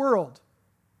in this world.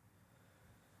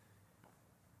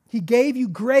 He gave you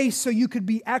grace so you could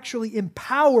be actually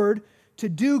empowered to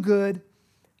do good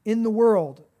in the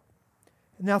world.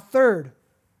 Now, third,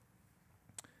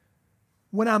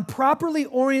 when I'm properly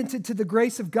oriented to the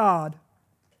grace of God,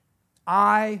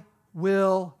 I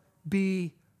will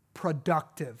be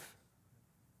productive.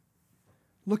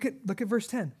 Look at verse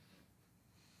 10.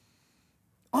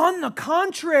 On the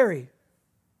contrary.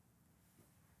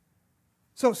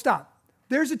 So stop.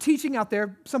 There's a teaching out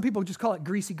there. Some people just call it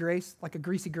greasy grace, like a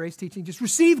greasy grace teaching. Just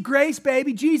receive grace,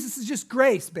 baby. Jesus is just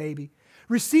grace, baby.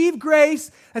 Receive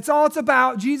grace. That's all it's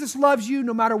about. Jesus loves you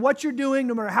no matter what you're doing,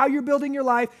 no matter how you're building your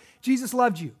life. Jesus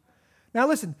loved you. Now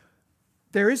listen,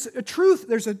 there is a truth.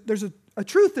 There's a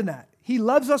truth in that. He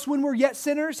loves us when we're yet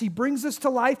sinners. He brings us to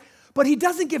life, but he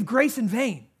doesn't give grace in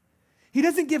vain. He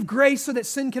doesn't give grace so that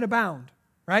sin can abound,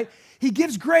 right? He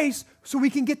gives grace so we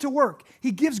can get to work.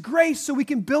 He gives grace so we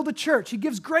can build a church. He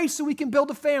gives grace so we can build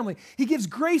a family. He gives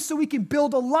grace so we can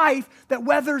build a life that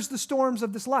weathers the storms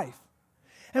of this life.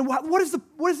 And what does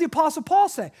the Apostle Paul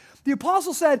say? The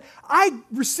Apostle said, I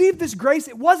received this grace.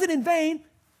 It wasn't in vain,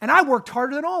 and I worked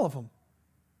harder than all of them.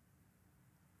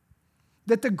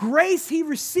 That the grace he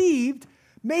received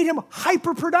made him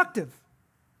hyper-productive,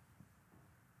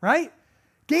 right?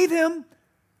 Gave him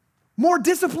more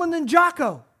discipline than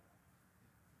Jocko.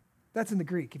 That's in the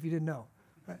Greek, if you didn't know.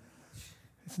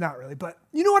 It's not really, but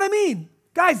you know what I mean.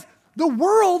 Guys, the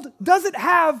world doesn't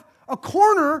have a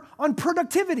corner on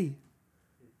productivity.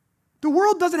 The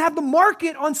world doesn't have the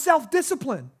market on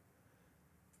self-discipline.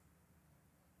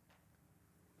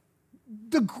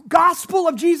 The gospel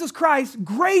of Jesus Christ,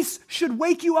 grace should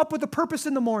wake you up with a purpose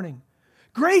in the morning.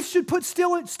 Grace should put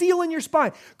steel in your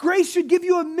spine. Grace should give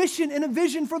you a mission and a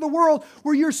vision for the world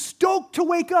where you're stoked to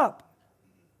wake up.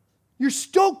 You're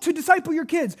stoked to disciple your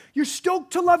kids. You're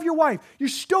stoked to love your wife. You're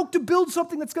stoked to build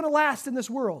something that's going to last in this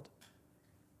world.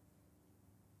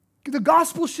 The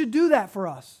gospel should do that for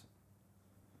us.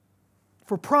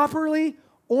 For properly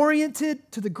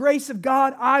oriented to the grace of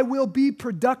God, I will be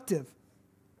productive.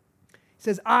 He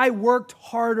says, I worked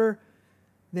harder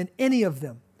than any of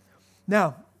them.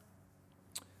 Now,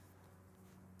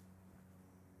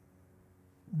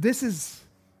 this is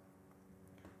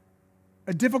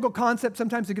a difficult concept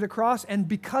sometimes to get across, and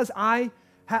because I'm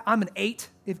an 8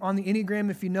 on the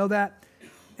Enneagram, if you know that,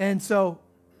 and so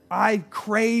I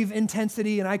crave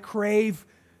intensity and I crave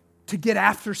to get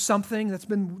after something. That's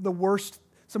been the worst.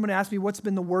 Someone asked me, what's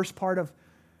been the worst part of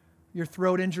your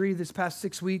throat injury this past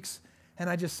 6 weeks? And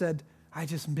I just said, I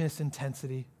just miss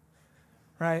intensity,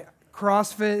 right?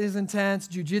 CrossFit is intense.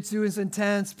 Jiu-jitsu is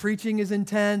intense. Preaching is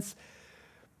intense.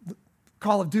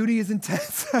 Call of Duty is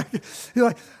intense. You're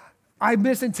like, I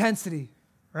miss intensity,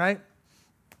 right?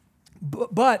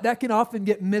 But that can often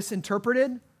get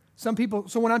misinterpreted. Some people,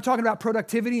 so when I'm talking about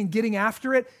productivity and getting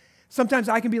after it, sometimes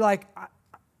I can be like,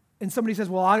 and somebody says,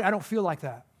 well, I don't feel like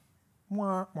that.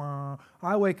 Wah, wah.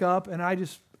 I wake up and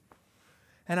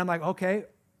I'm like, okay,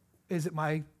 is it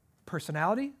my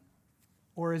personality?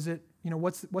 Or is it,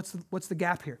 what's the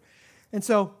gap here? And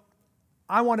so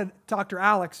I wanted Dr.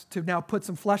 Alex to now put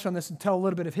some flesh on this and tell a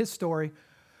little bit of his story,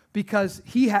 because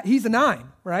he's a 9,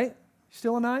 right?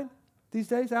 Still a 9 these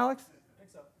days, Alex?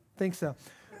 Think so.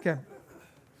 Okay.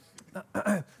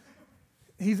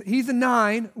 He's a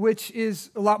 9, which is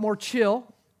a lot more chill.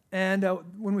 And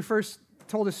when we first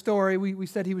told his story, we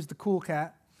said he was the cool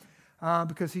cat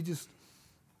because he just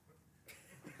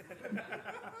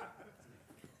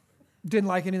didn't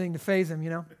like anything to faze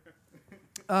him,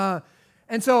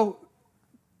 And so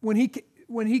when he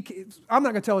I'm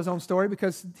not going to tell his own story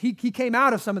because he came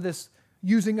out of some of this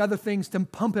using other things to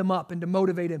pump him up and to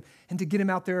motivate him and to get him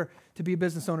out there to be a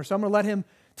business owner. So I'm going to let him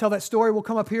tell that story. We'll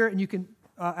come up here and you can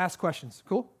ask questions.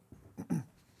 Cool?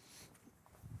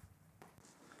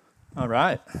 All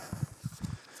right.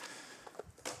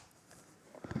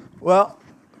 Well,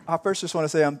 I first just want to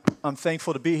say I'm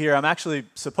thankful to be here. I'm actually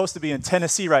supposed to be in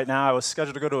Tennessee right now. I was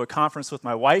scheduled to go to a conference with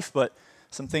my wife, but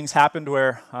some things happened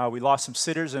where we lost some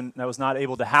sitters, and that was not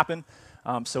able to happen.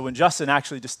 So when Justin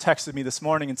actually just texted me this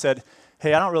morning and said,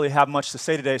 hey, I don't really have much to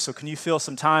say today, so can you fill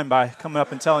some time by coming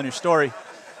up and telling your story?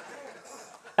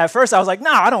 At first, I was like,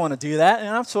 no, I don't want to do that, and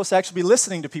I'm supposed to actually be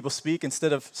listening to people speak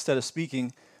instead of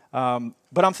speaking.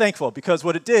 But I'm thankful because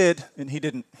what it did, and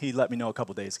he let me know a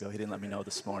couple days ago. He didn't let me know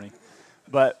this morning.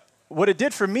 But what it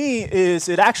did for me is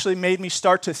it actually made me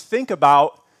start to think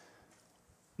about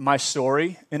my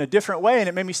story in a different way, and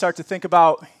it made me start to think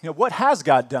about, what has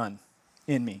God done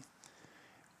in me?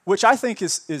 Which I think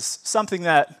is something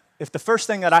that, if the first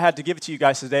thing that I had to give it to you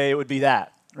guys today, it would be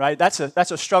that, right? That's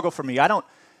a struggle for me. I don't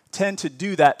tend to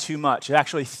do that too much. I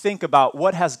actually think about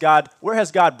where has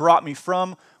God brought me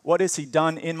from? What has he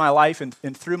done in my life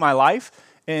and through my life?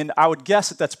 And I would guess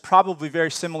that that's probably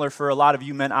very similar for a lot of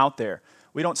you men out there.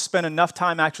 we don't spend enough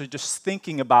time actually just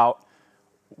thinking about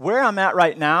where I'm at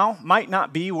right now might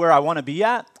not be where I want to be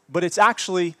at, but it's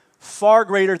actually far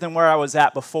greater than where I was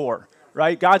at before,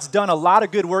 right? God's done a lot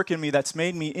of good work in me that's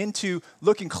made me into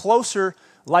looking closer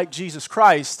like Jesus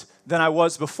Christ than I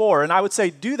was before. And I would say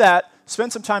do that,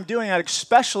 spend some time doing that,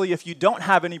 especially if you don't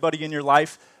have anybody in your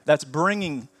life that's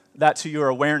bringing that to your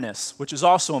awareness, which is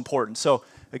also important. So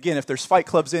again, if there's fight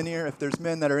clubs in here, if there's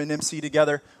men that are in MC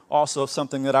together, also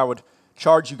something that I would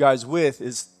charge you guys with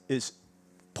is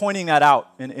pointing that out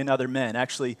in other men,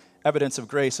 actually evidence of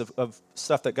grace, of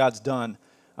stuff that God's done.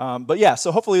 But yeah,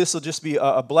 so hopefully this will just be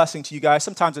a blessing to you guys.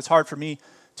 Sometimes it's hard for me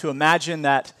to imagine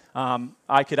that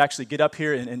I could actually get up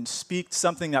here and speak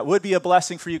something that would be a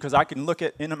blessing for you, because I can look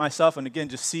into myself and again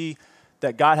just see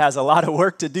that God has a lot of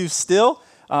work to do still.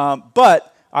 But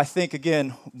I think,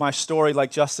 again, my story, like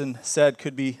Justin said,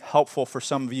 could be helpful for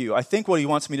some of you. I think what he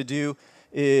wants me to do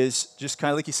is just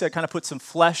kind of, like he said, kind of put some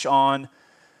flesh on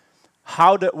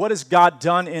what has God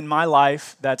done in my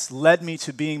life that's led me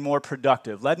to being more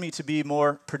productive, led me to be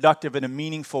more productive in a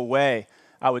meaningful way,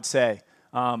 I would say.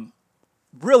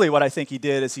 Really what I think he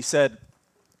did is he said,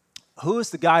 who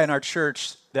is the guy in our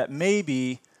church that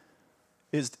maybe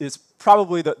is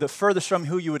probably the furthest from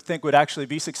who you would think would actually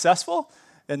be successful?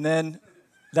 And then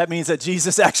that means that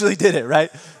Jesus actually did it, right?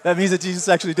 That means that Jesus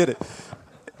actually did it.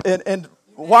 And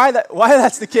why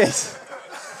that's the case?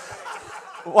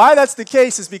 Why that's the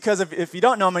case is because if you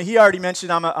don't know me, he already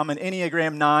mentioned I'm an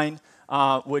Enneagram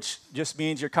 9, which just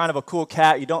means you're kind of a cool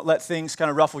cat. You don't let things kind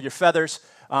of ruffle your feathers.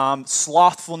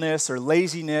 Slothfulness or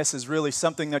laziness is really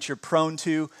something that you're prone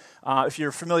to. If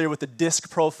you're familiar with the DISC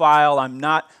profile,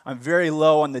 I'm very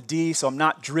low on the D, so I'm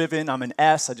not driven. I'm an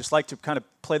S. I just like to kind of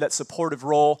play that supportive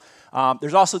role.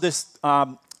 There's also this,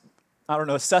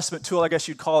 assessment tool, I guess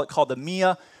you'd call it, called the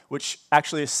MIA, which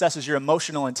actually assesses your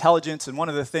emotional intelligence. And one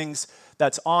of the things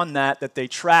that's on that they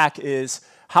track is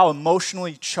how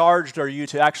emotionally charged are you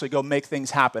to actually go make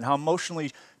things happen? How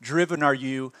emotionally driven are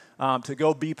you to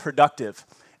go be productive?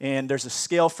 And there's a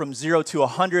scale from 0 to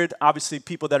 100. Obviously,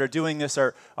 people that are doing this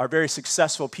are very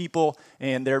successful people,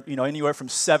 and they're anywhere from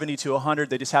 70 to 100.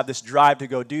 They just have this drive to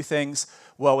go do things.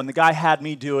 Well, when the guy had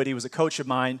me do it, he was a coach of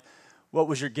mine. What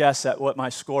was your guess at what my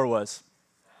score was?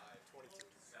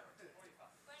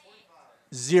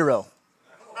 0.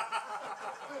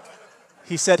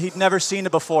 He said he'd never seen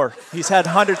it before. He's had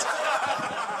hundreds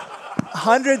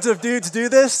of dudes do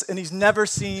this, and he's never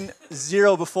seen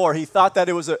 0 before. He thought that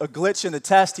it was a glitch in the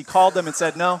test. He called them and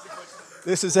said, no,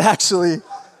 this is actually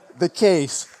the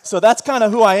case. So that's kind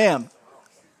of who I am,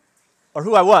 or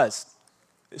who I was,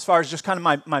 as far as just kind of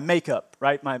my makeup,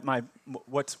 right? Through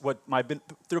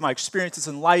my experiences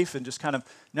in life and just kind of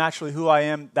naturally who I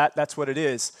am, that's what it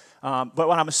is. But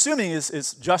what I'm assuming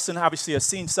is Justin obviously has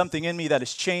seen something in me that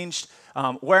has changed.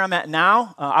 Where I'm at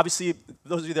now, obviously,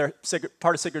 those of you that are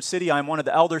part of Sacred City, I'm one of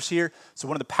the elders here, so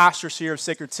one of the pastors here of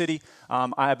Sacred City.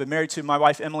 I have been married to my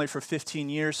wife, Emily, for 15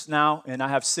 years now, and I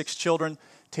have 6 children.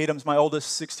 Tatum's my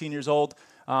oldest, 16 years old.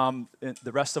 And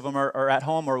the rest of them are at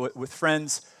home or with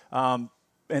friends.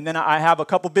 And then I have a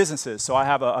couple businesses. So I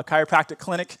have a chiropractic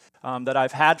clinic that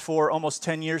I've had for almost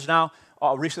 10 years now.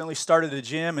 Recently started a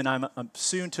gym, and I'm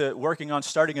soon to working on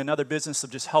starting another business of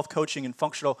just health coaching and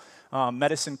functional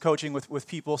medicine coaching with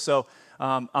people. So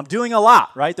I'm doing a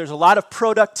lot, right? There's a lot of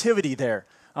productivity there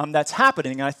that's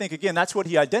happening. And I think, again, that's what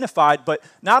he identified. But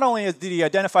not only did he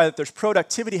identify that there's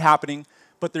productivity happening,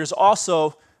 but there's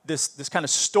also this kind of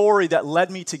story that led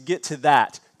me to get to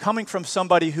that, coming from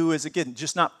somebody who is, again,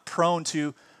 just not prone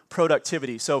to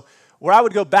productivity. So where I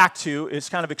would go back to is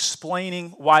kind of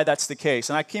explaining why that's the case.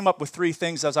 And I came up with 3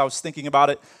 things as I was thinking about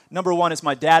it. Number 1 is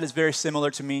my dad is very similar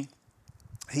to me.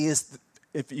 He is,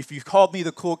 if you've called me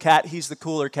the cool cat, he's the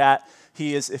cooler cat.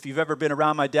 He is, if you've ever been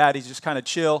around my dad, he's just kind of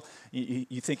chill.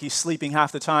 You think he's sleeping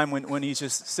half the time when he's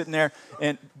just sitting there.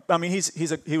 And I mean,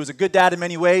 he was a good dad in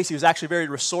many ways. He was actually very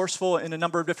resourceful in a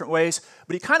number of different ways.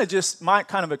 But he kind of just, my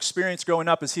kind of experience growing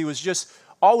up is he was just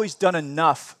always done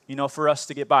enough, for us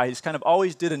to get by. He's kind of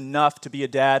always did enough to be a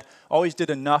dad, always did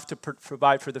enough to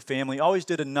provide for the family, always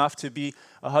did enough to be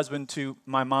a husband to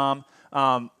my mom.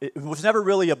 It was never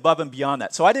really above and beyond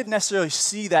that. So I didn't necessarily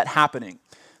see that happening.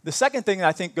 The second thing that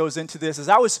I think goes into this is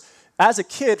as a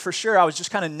kid, for sure, I was just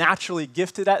kind of naturally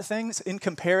gifted at things in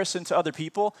comparison to other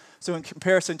people. So in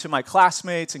comparison to my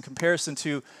classmates, in comparison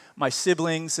to my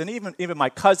siblings, and even my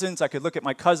cousins, I could look at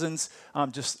my cousins.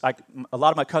 A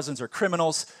lot of my cousins are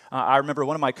criminals. I remember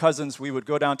one of my cousins, we would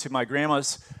go down to my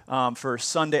grandma's for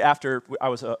Sunday after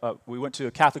we went to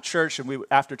a Catholic church, and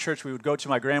after church we would go to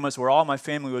my grandma's where all my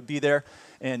family would be there.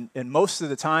 And most of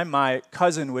the time, my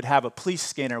cousin would have a police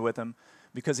scanner with him,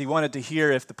 because he wanted to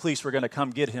hear if the police were going to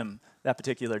come get him that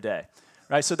particular day.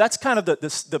 Right? So that's kind of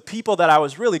the people that I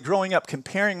was really growing up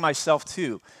comparing myself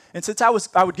to. And since I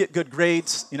would get good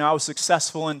grades, I was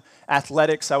successful in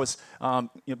athletics. I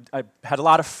had a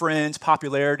lot of friends,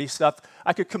 popularity stuff.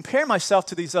 I could compare myself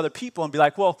to these other people and be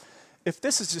like, well, if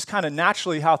this is just kind of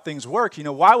naturally how things work,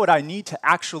 why would I need to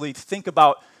actually think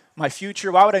about my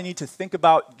future? Why would I need to think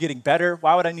about getting better?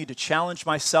 Why would I need to challenge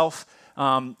myself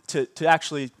to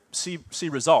actually see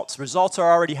results? Results are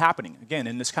already happening, again,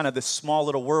 in this small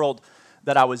little world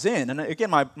that I was in. And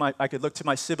again, I could look to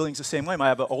my siblings the same way. I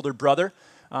have an older brother.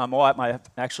 I have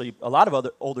actually a lot of other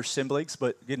older siblings,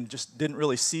 but again, just didn't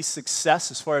really see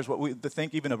success as far as what we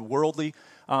think, even a worldly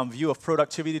view of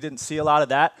productivity, didn't see a lot of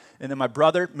that. And then my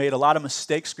brother made a lot of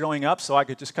mistakes growing up, so I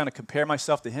could just kind of compare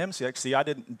myself to him. See, I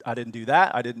didn't do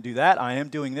that. I didn't do that. I am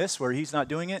doing this where he's not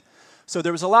doing it. So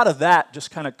there was a lot of that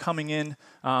just kind of coming in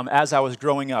as I was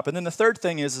growing up. And then the third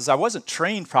thing is I wasn't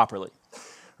trained properly,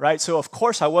 right? So of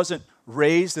course I wasn't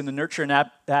raised in the nurture and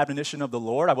admonition of the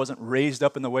Lord. I wasn't raised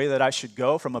up in the way that I should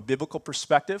go from a biblical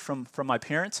perspective from my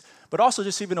parents, but also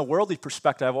just even a worldly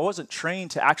perspective. I wasn't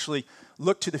trained to actually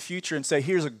look to the future and say,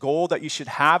 here's a goal that you should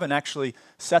have and actually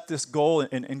set this goal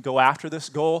and go after this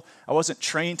goal. I wasn't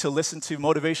trained to listen to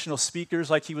motivational speakers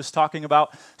like he was talking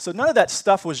about. So none of that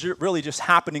stuff was really just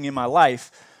happening in my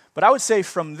life. But I would say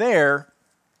from there,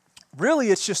 really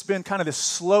it's just been kind of this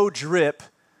slow drip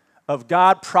of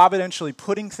God providentially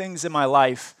putting things in my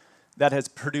life that has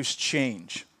produced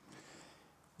change.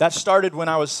 That started when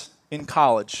I was in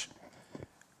college.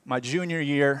 My junior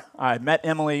year, I met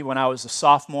Emily when I was a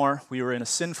sophomore. We were in a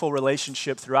sinful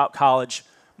relationship throughout college.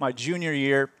 My junior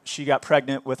year, she got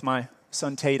pregnant with my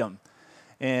son Tatum.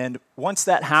 And once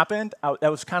that happened,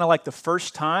 that was kind of like the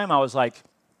first time I was like,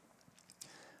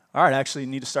 all right, I actually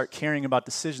need to start caring about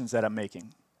decisions that I'm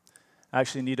making. I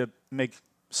actually need to make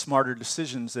smarter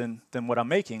decisions than what I'm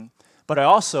making. But I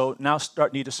also now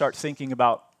need to start thinking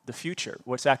about the future,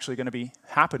 what's actually going to be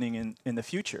happening in the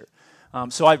future.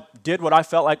 So I did what I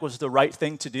felt like was the right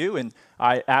thing to do, and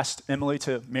I asked Emily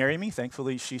to marry me.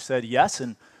 Thankfully, she said yes,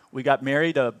 and we got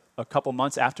married a couple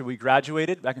months after we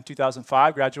graduated, back in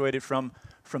 2005, graduated from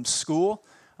school.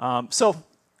 So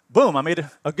boom, I made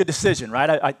a good decision,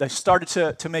 right? I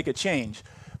started to make a change.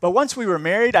 But once we were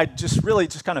married, I just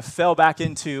kind of fell back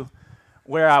into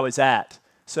where I was at.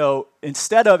 So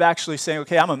instead of actually saying,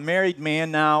 okay, I'm a married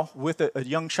man now with a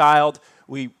young child,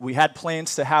 we had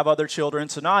plans to have other children,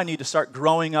 so now I need to start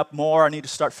growing up more. I need to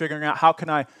start figuring out how can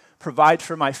I provide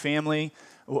for my family,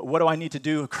 what do I need to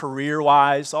do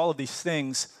career-wise, all of these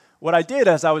things. What I did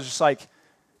is I was just like,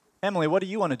 Emily, what do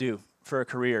you want to do for a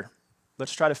career?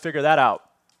 Let's try to figure that out.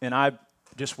 And I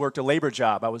just worked a labor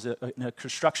job. I was in a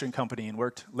construction company and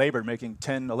worked labor, making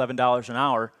 $10, $11 an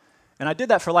hour. And I did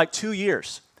that for like 2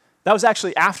 years. That was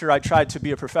actually after I tried to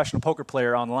be a professional poker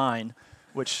player online,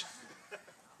 which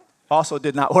also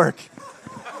did not work.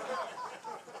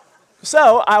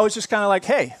 So I was just kind of like,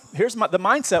 hey, the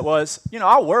mindset was,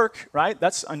 I'll work, right?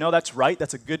 I know that's right.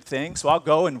 That's a good thing. So I'll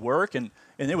go and work. And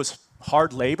it was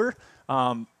hard labor.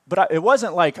 But it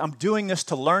wasn't like I'm doing this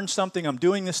to learn something. I'm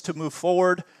doing this to move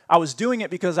forward. I was doing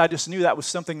it because I just knew that was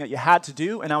something that you had to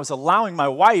do. And I was allowing my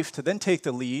wife to then take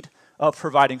the lead of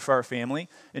providing for our family.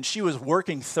 And she was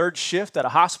working third shift at a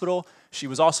hospital. She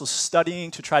was also studying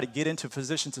to try to get into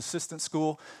physician's assistant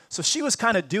school. So she was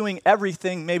kind of doing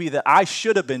everything maybe that I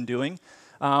should have been doing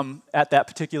at that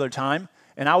particular time.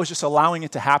 And I was just allowing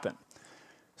it to happen.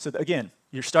 So again,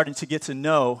 you're starting to get to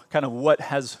know kind of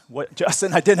what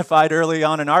Justin identified early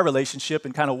on in our relationship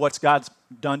and kind of what's God's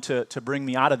done to bring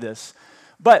me out of this.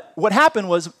 But what happened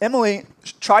was Emily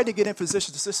tried to get in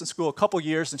physician's assistant school a couple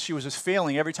years, and she was just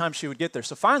failing every time she would get there.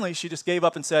 So finally, she just gave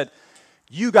up and said,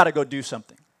 you got to go do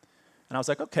something. And I was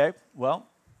like, okay, well,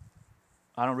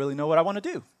 I don't really know what I want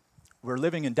to do. We're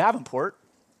living in Davenport.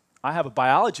 I have a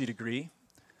biology degree.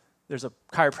 There's a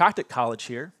chiropractic college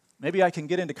here. Maybe I can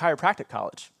get into chiropractic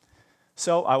college.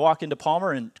 So I walk into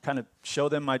Palmer and kind of show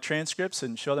them my transcripts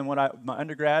and show them my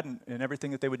undergrad and everything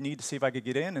that they would need to see if I could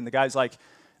get in. And the guy's like,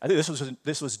 I think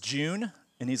this was June,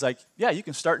 and he's like, yeah, you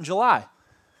can start in July.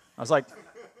 I was like,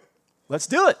 let's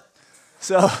do it.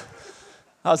 So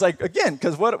I was like, again,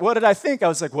 because what did I think? I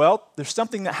was like, well, there's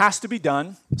something that has to be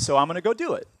done, so I'm going to go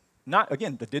do it. I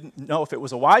didn't know if it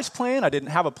was a wise plan. I didn't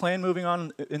have a plan moving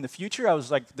on in the future. I was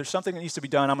like, there's something that needs to be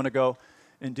done. I'm going to go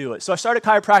and do it. So I started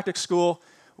chiropractic school,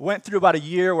 went through about a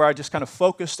year where I just kind of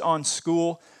focused on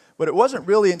school, but it wasn't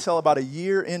really until about a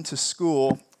year into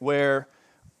school where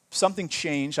something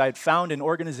changed. I had found an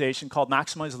organization called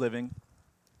Maximize Living,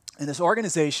 and this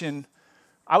organization,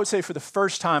 I would say for the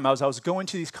first time, I was going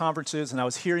to these conferences and I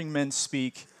was hearing men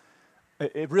speak.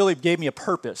 It really gave me a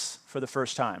purpose for the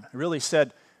first time. It really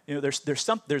said,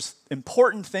 there's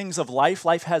important things of life.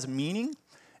 Life has meaning,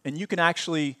 and you can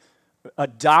actually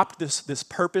adopt this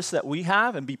purpose that we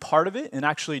have and be part of it and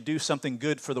actually do something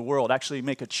good for the world, actually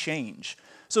make a change.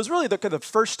 So it was really the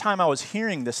first time I was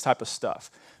hearing this type of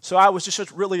stuff. So I was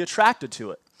just really attracted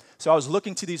to it. So I was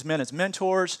looking to these men as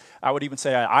mentors. I would even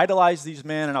say I idolized these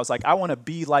men, and I was like, I want to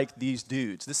be like these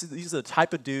dudes. These are the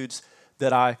type of dudes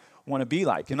that I want to be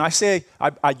like. And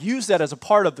I use that as a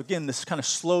part of, again, this kind of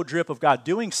slow drip of God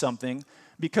doing something,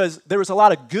 because there was a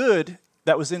lot of good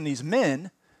that was in these men.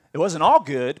 It wasn't all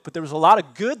good, but there was a lot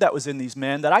of good that was in these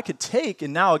men that I could take,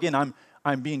 and now, again,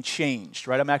 I'm being changed,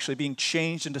 right? I'm actually being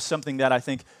changed into something that I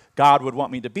think God would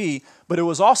want me to be, but it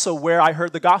was also where I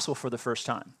heard the gospel for the first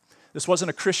time. This wasn't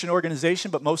a Christian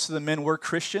organization, but most of the men were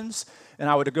Christians, and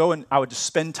I would go and I would just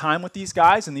spend time with these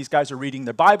guys, and these guys are reading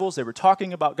their Bibles, they were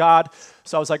talking about God,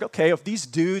 so I was like, okay, if these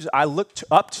dudes I looked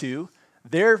up to,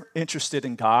 they're interested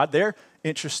in God, they're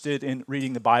interested in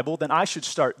reading the Bible, then I should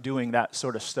start doing that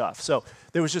sort of stuff. So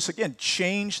there was just, again,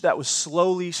 change that was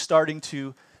slowly starting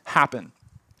to happen.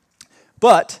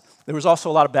 But there was also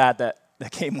a lot of bad that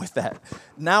came with that.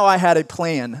 Now I had a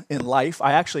plan in life.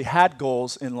 I actually had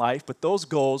goals in life, but those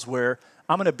goals were,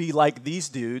 I'm going to be like these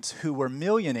dudes who were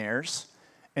millionaires,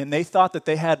 and they thought that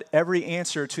they had every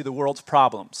answer to the world's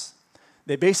problems.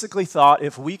 They basically thought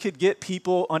if we could get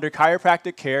people under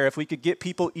chiropractic care, if we could get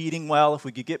people eating well, if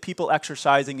we could get people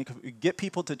exercising, if we could get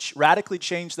people to radically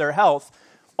change their health,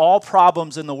 all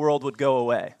problems in the world would go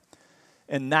away.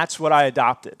 And that's what I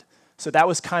adopted. So that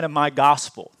was kind of my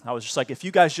gospel. I was just like, if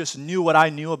you guys just knew what I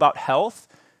knew about health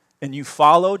and you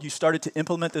followed, you started to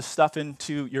implement this stuff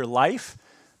into your life,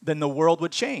 then the world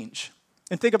would change.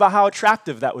 And think about how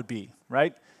attractive that would be,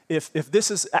 right? If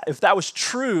that was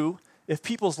true, if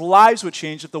people's lives would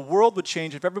change, if the world would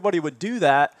change, if everybody would do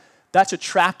that, that's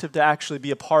attractive to actually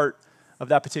be a part of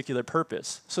that particular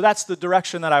purpose. So that's the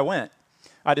direction that I went.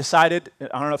 I decided,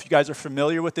 I don't know if you guys are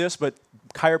familiar with this, but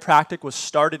chiropractic was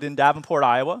started in Davenport,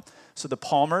 Iowa. So the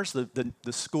Palmers, the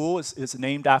school is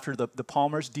named after the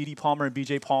Palmers, D.D. Palmer and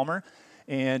B.J. Palmer.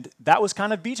 And that was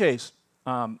kind of B.J.'s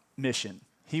mission.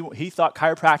 He thought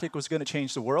chiropractic was going to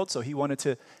change the world, so he wanted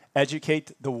to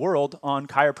educate the world on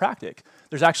chiropractic.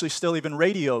 There's actually still even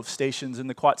radio stations in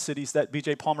the Quad Cities that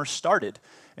B.J. Palmer started,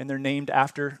 and they're named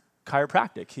after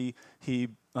chiropractic.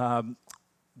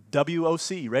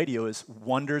 WOC, radio, is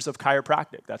Wonders of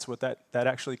Chiropractic. That's what that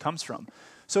actually comes from.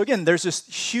 So again, there's this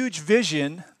huge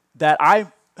vision that I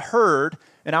heard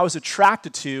and I was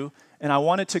attracted to, and I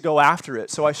wanted to go after it.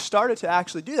 So I started to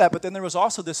actually do that, but then there was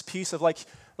also this piece of like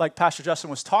Pastor Justin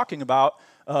was talking about,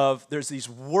 of there's these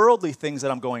worldly things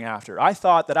that I'm going after. I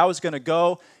thought that I was going to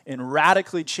go and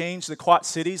radically change the Quad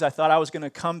Cities. I thought I was going to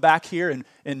come back here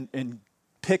and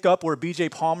pick up where B.J.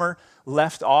 Palmer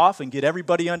left off and get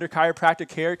everybody under chiropractic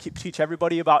care, teach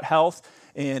everybody about health.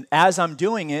 And as I'm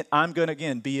doing it, I'm going to,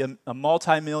 again, be a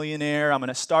multimillionaire. I'm going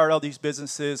to start all these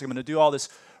businesses. I'm going to do all this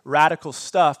radical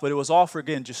stuff. But it was all for,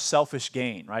 again, just selfish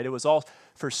gain, right? It was all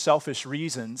for selfish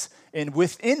reasons. And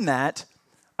within that,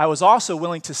 I was also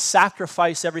willing to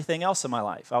sacrifice everything else in my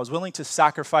life. I was willing to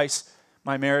sacrifice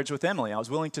my marriage with Emily. I was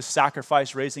willing to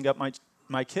sacrifice raising up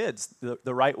my kids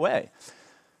the right way.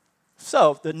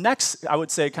 So the next, I would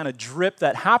say, kind of drip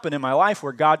that happened in my life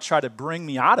where God tried to bring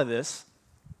me out of this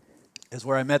is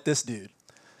where I met this dude.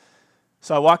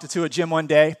 So I walked into a gym one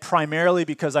day, primarily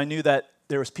because I knew that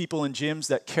there was people in gyms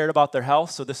that cared about their health,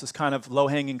 so this is kind of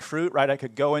low-hanging fruit, right? I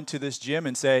could go into this gym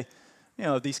and say,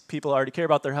 these people already care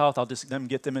about their health. I'll just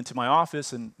get them into my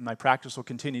office, and my practice will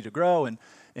continue to grow. And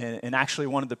actually,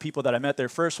 one of the people that I met there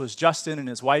first was Justin, and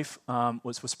his wife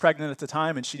was pregnant at the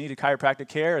time, and she needed chiropractic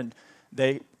care, and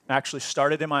they actually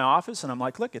started in my office. And I'm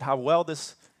like, look at how well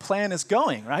this plan is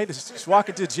going, right? Just walk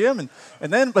into the gym,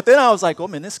 but then I was like, oh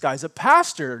man, this guy's a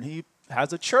pastor, and he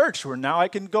has a church where now I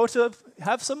can go to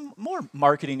have some more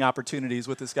marketing opportunities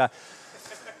with this guy.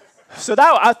 So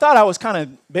I thought I was kind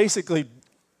of basically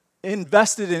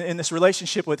invested in this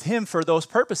relationship with him for those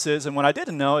purposes, and what I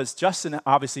didn't know is Justin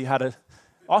obviously had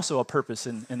also a purpose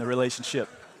in the relationship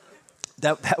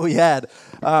that we had.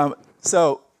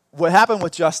 So what happened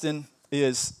with Justin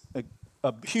is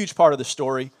a huge part of the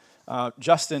story.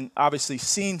 Justin obviously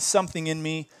seen something in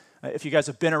me. If you guys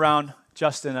have been around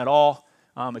Justin at all,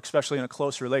 especially in a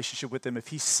close relationship with him, if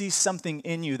he sees something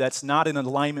in you that's not in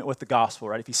alignment with the gospel,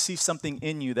 right? If he sees something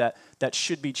in you that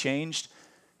should be changed,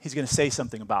 he's going to say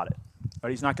something about it. Right?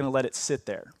 He's not going to let it sit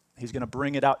there. He's going to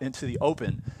bring it out into the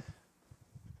open.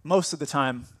 Most of the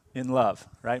time in love,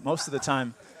 right? Most of the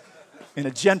time in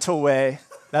a gentle way,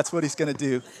 That's what he's going to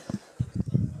do.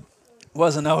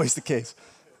 Wasn't always the case.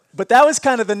 But that was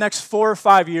kind of the next 4 or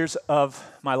 5 years of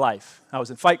my life. I was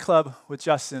in Fight Club with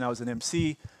Justin. I was an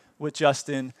MC with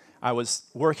Justin. I was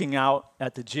working out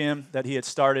at the gym that he had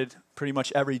started pretty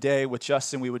much every day with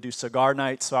Justin. We would do cigar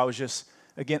nights. So I was just,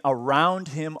 again, around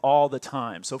him all the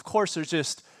time. So, of course, there's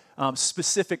just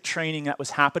specific training that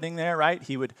was happening there, right?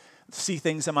 He would see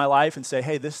things in my life and say,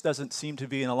 hey, this doesn't seem to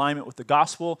be in alignment with the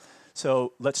gospel.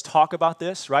 So let's talk about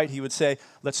this, right? He would say,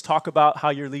 let's talk about how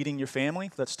you're leading your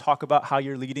family. Let's talk about how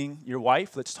you're leading your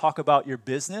wife. Let's talk about your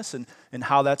business and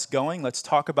how that's going. Let's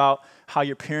talk about how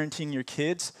you're parenting your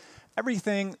kids.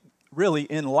 Everything really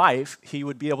in life, he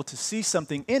would be able to see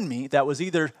something in me that was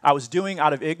either I was doing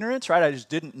out of ignorance, right? I just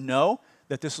didn't know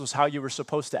that this was how you were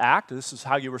supposed to act. This is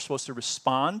how you were supposed to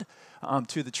respond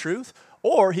to the truth.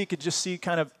 Or he could just see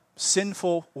kind of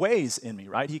sinful ways in me,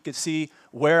 right? He could see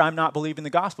where I'm not believing the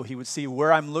gospel. He would see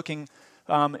where I'm looking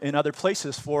in other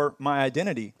places for my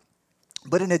identity.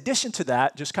 But in addition to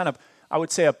that, just kind of, I would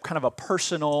say a kind of a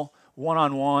personal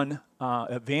one-on-one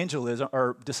evangelism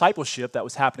or discipleship that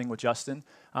was happening with Justin.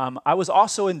 I was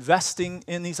also investing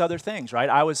in these other things, right?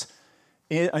 I was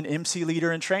an MC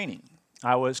leader in training.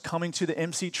 I was coming to the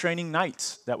MC training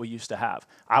nights that we used to have.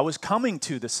 I was coming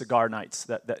to the cigar nights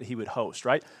that he would host,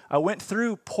 right? I went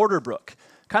through Porterbrook.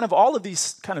 Kind of all of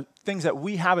these kind of things that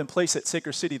we have in place at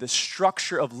Sacred City, the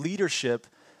structure of leadership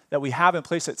that we have in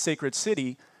place at Sacred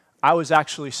City, I was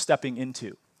actually stepping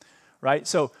into, right?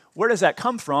 So where does that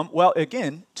come from? Well,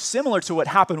 again, similar to what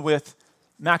happened with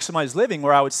Maximize Living,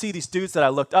 where I would see these dudes that I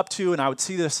looked up to and I would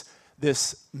see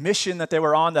this mission that they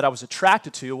were on that I was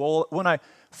attracted to. Well, when I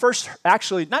first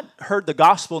actually not heard the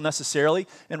gospel necessarily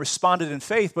and responded in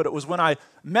faith, but it was when I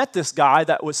met this guy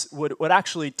that would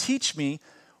actually teach me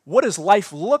what does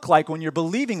life look like when you're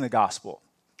believing the gospel,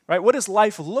 right? What does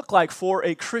life look like for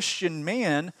a Christian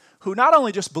man who not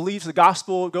only just believes the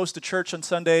gospel, goes to church on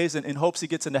Sundays and hopes he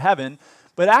gets into heaven,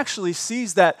 but actually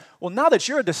sees that, well, now that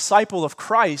you're a disciple of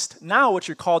Christ, now what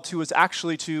you're called to is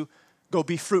actually to go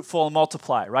be fruitful and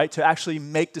multiply, right? To actually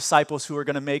make disciples who are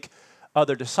going to make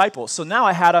other disciples. So now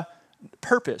I had a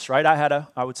purpose, right? I had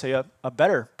I would say a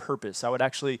better purpose. I would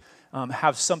actually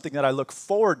have something that I look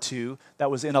forward to that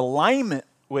was in alignment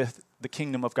with the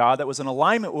kingdom of God, that was in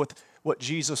alignment with what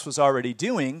Jesus was already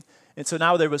doing. And so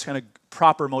now there was kind of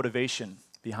proper motivation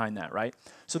behind that, right?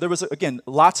 So there was, again,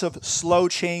 lots of slow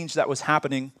change that was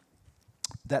happening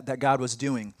that God was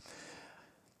doing.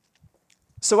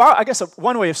 So I guess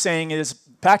one way of saying it is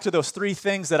back to those 3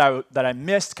 things that I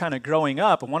missed kind of growing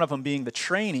up, and one of them being the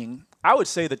training. I would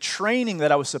say the training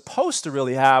that I was supposed to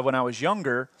really have when I was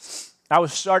younger, I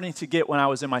was starting to get when I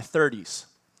was in my 30s,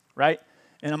 right?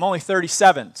 And I'm only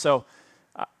 37, so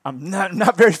I'm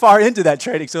not very far into that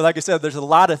training. So like I said, there's a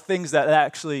lot of things that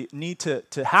actually need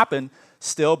to happen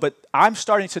still, but I'm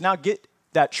starting to now get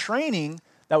that training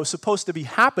that was supposed to be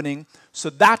happening. So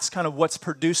that's kind of what's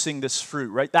producing this fruit,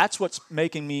 right? That's what's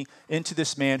making me into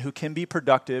this man who can be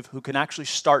productive, who can actually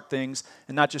start things,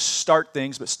 and not just start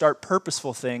things, but start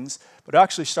purposeful things, but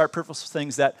actually start purposeful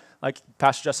things that, like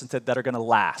Pastor Justin said, that are going to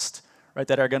last, right?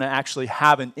 That are going to actually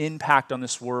have an impact on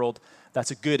this world.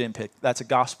 That's a good impact. That's a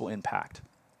gospel impact.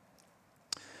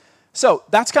 So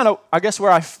that's kind of, I guess,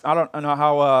 where I don't know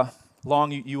how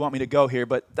long you want me to go here,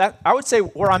 but that I would say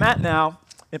where I'm at now,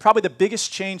 and probably the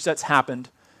biggest change that's happened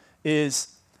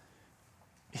is,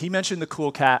 he mentioned the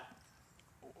cool cat.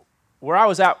 Where I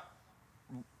was at,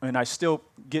 and I still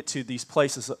get to these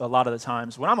places a lot of the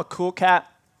times, when I'm a cool cat,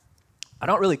 I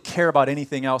don't really care about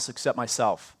anything else except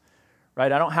myself,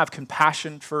 right? I don't have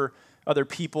compassion for other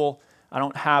people. I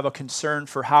don't have a concern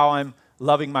for how I'm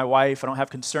loving my wife. I don't have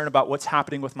concern about what's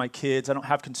happening with my kids. I don't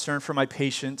have concern for my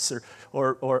patients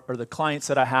or the clients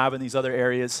that I have in these other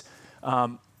areas.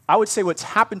 I would say what's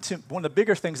happened to, one of the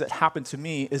bigger things that happened to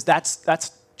me is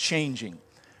that's changing,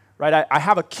 right? I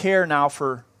have a care now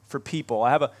for people. I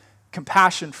have a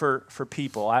compassion for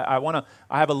people. I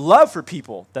have a love for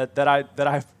people that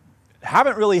I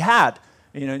haven't really had,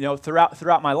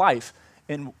 throughout my life.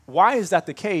 And why is that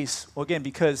the case? Well, again,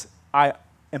 because I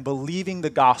am believing the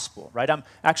gospel, right? I'm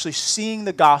actually seeing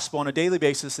the gospel on a daily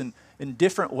basis in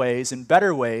different ways, in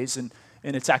better ways, and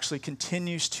it's actually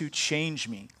continues to change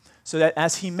me. So that,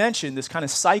 as he mentioned, this kind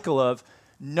of cycle of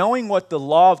knowing what the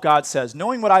law of God says,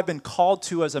 knowing what I've been called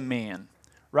to as a man,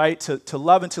 right? To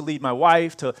love and to lead my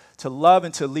wife, to love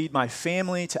and to lead my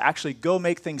family, to actually go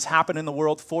make things happen in the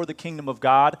world for the kingdom of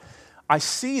God. I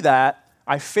see that,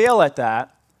 I fail at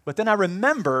that, but then I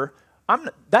remember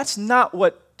that's not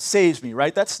what saves me,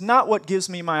 right? That's not what gives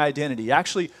me my identity.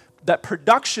 Actually, that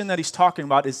production that he's talking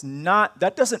about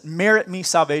that doesn't merit me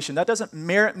salvation. That doesn't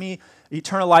merit me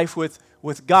eternal life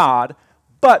with God.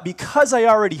 But because I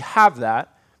already have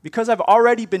that, because I've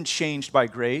already been changed by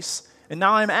grace, and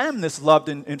now I am this loved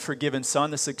and forgiven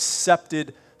son, this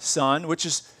accepted son, which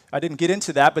is, I didn't get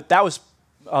into that, but that was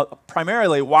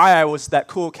primarily why I was that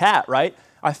cool cat, right?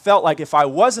 I felt like if I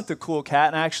wasn't the cool cat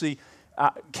and I actually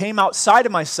came outside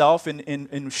of myself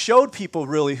and showed people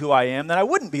really who I am, then I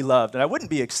wouldn't be loved and I wouldn't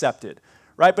be accepted,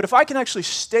 right? But if I can actually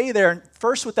stay there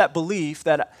first with that belief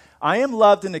that I am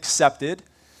loved and accepted,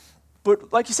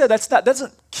 but like you said, that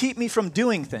doesn't keep me from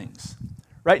doing things,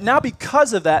 right? Now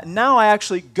because of that, now I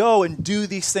actually go and do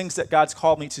these things that God's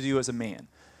called me to do as a man.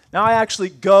 Now I actually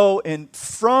go and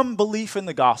from belief in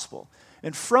the gospel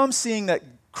and from seeing that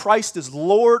Christ is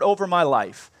Lord over my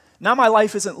life, now my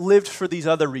life isn't lived for these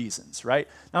other reasons, right?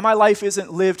 Now my life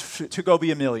isn't lived to go be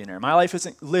a millionaire. My life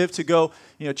isn't lived to go,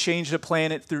 change the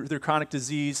planet through chronic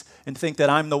disease and think that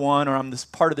I'm the one or I'm this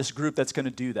part of this group that's going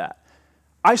to do that.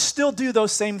 I still do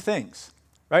those same things,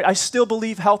 right? I still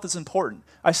believe health is important.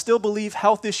 I still believe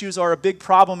health issues are a big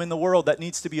problem in the world that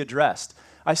needs to be addressed.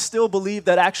 I still believe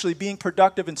that actually being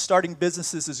productive and starting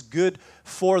businesses is good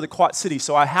for the Quad Cities.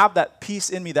 So I have that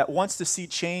piece in me that wants to see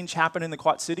change happen in the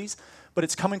Quad Cities, but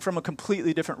it's coming from a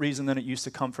completely different reason than it used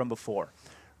to come from before,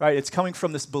 right? It's coming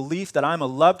from this belief that I'm a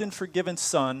loved and forgiven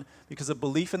son because of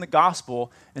belief in the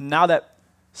gospel, and now that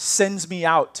sends me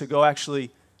out to go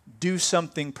actually do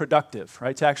something productive,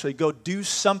 right? To actually go do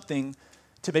something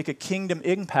to make a kingdom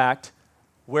impact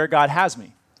where God has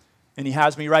me. And he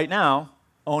has me right now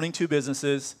owning 2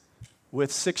 businesses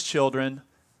with 6 children,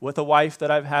 with a wife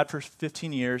that I've had for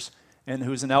 15 years, and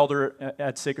who's an elder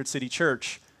at Sacred City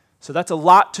Church. So that's a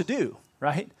lot to do,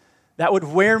 right? That would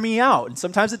wear me out, and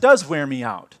sometimes it does wear me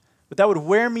out. But that would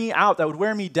wear me out, that would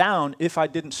wear me down if I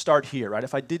didn't start here, right?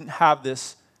 If I didn't have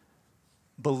this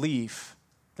belief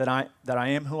that I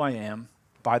am who I am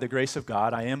by the grace of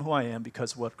God. I am who I am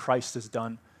because of what Christ has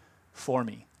done for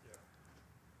me.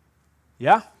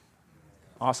 Yeah?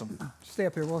 Awesome. Stay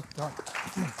up here. We'll talk.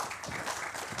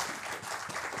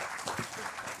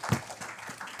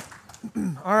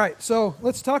 All right, so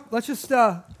let's talk. Let's just,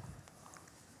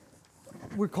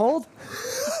 we're cold?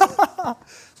 It's a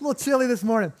little chilly this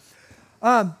morning.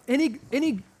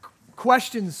 Any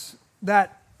questions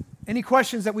that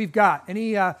we've got?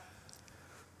 Any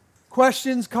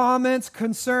questions, comments,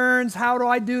 concerns? How do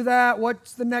I do that?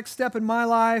 What's the next step in my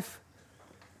life?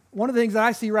 One of the things that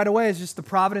I see right away is just the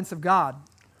providence of God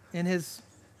and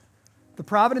the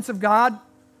providence of God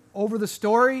over the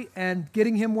story and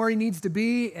getting him where he needs to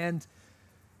be and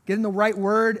getting the right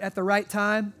word at the right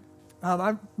time.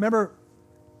 I remember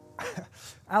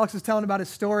Alex was telling about his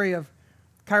story of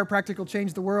chiropractic will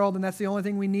change the world and that's the only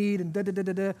thing we need and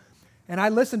da-da-da-da-da. And I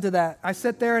listened to that. I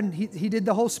sat there and he did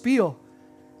the whole spiel.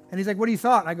 And he's like, what do you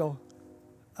thought? And I go,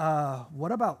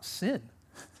 what about sin?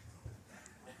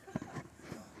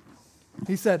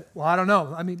 He said, well, I don't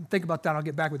know. I mean, think about that. I'll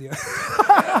get back with you.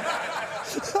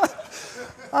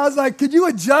 I was like, could you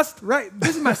adjust? Right,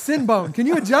 this is my sin bone. Can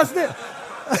you adjust it?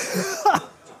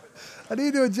 I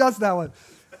need to adjust that one.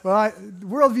 Well,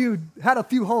 worldview had a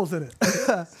few holes in it.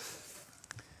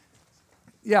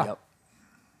 Yeah. Yep.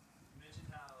 You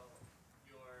mentioned how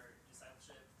your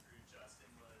discipleship through Justin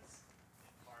was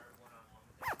in part one-on-one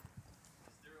with him.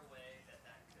 Is there a way that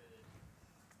could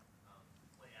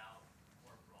play out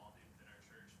more broadly within our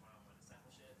church one-on-one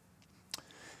discipleship?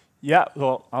 Yeah,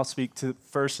 well, I'll speak to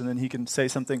first and then he can say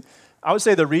something. I would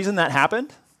say the reason that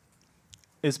happened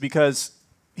is because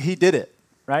he did it,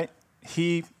 right?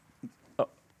 He,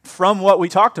 from what we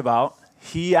talked about,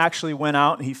 he actually went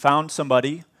out and he found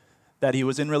somebody that he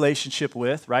was in relationship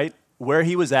with, right? Where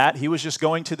he was just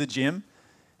going to the gym.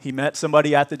 He met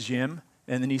somebody at the gym,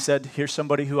 and then he said, here's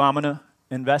somebody who I'm going to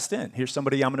invest in. Here's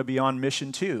somebody I'm going to be on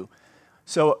mission to.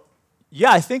 So,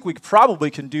 yeah, I think we probably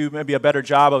can do maybe a better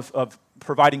job of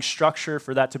providing structure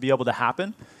for that to be able to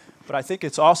happen. But I think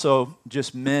it's also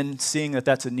just men seeing that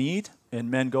that's a need and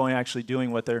men going actually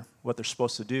doing what they're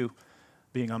supposed to do,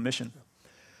 being on mission.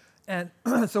 And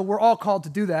so we're all called to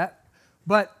do that.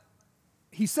 But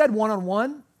he said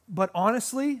one-on-one, but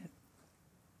honestly,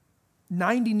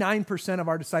 99% of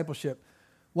our discipleship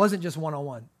wasn't just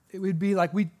one-on-one. It would be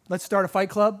like, let's start a fight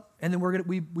club, and then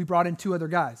we brought in 2 other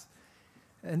guys.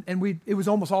 And it was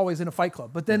almost always in a fight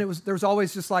club. But then there was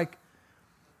always just like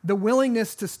the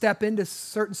willingness to step into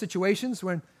certain situations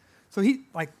when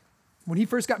he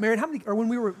first got married, when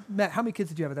we were met, how many kids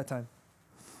did you have at that time?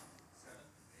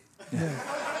 7, 8. Yeah.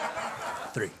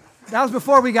 3. That was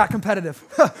before we got competitive.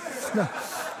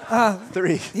 No.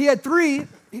 3. He had 3,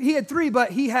 he had 3,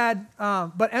 but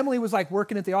but Emily was like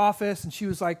working at the office, and she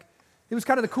was like, it was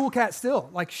kind of the cool cat still.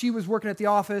 Like she was working at the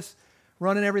office,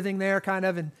 running everything there kind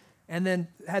of, and then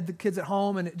had the kids at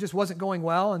home, and it just wasn't going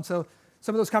well. And so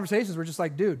some of those conversations were just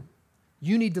like, dude,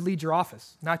 you need to lead your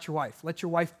office, not your wife. Let your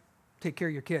wife take care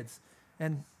of your kids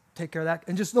and take care of that.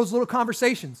 And just those little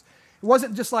conversations. It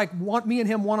wasn't just like me and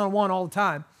him one-on-one all the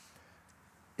time.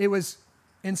 It was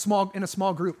in a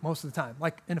small group most of the time,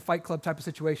 like in a Fight Club type of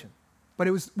situation. But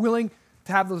it was willing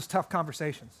to have those tough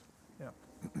conversations. Yeah.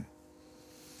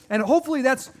 And hopefully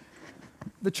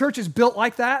the church is built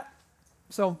like that.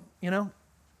 So,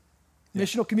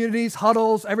 missional communities,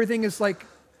 huddles, everything is like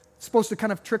supposed to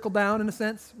kind of trickle down in a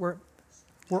sense. We're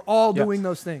all doing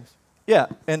those things. Yeah,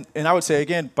 and I would say,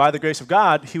 again, by the grace of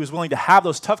God, he was willing to have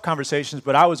those tough conversations,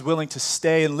 but I was willing to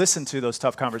stay and listen to those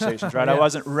tough conversations, right? Yeah. I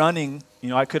wasn't running.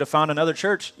 I could have found another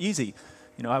church easy.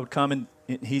 I would come and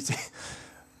he's...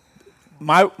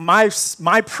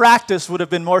 My practice would have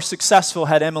been more successful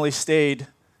had Emily stayed,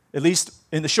 at least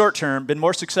in the short term, been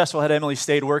more successful had Emily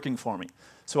stayed working for me.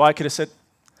 So I could have said,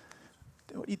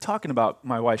 what are you talking about?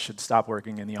 My wife should stop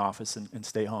working in the office and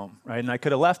stay home, right? And I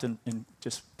could have left and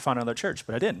just found another church,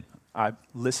 but I didn't. I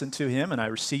listened to him, and I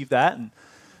received that, and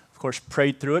of course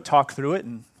prayed through it, talked through it,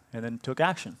 and then took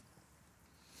action.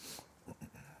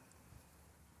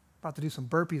 About to do some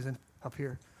burpees up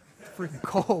here. Freaking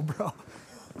cold, bro.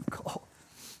 Cold.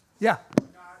 Yeah.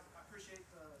 I appreciate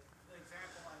the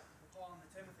example, like with Paul and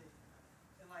the Timothy,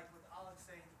 and like with Alex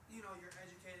saying, you're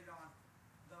educated on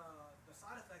the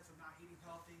side effects of not eating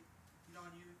healthy, and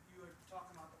you were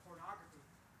talking about the pornography.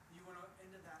 You went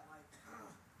into that like,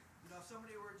 if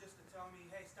somebody were just to tell me,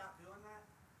 hey, stop doing that,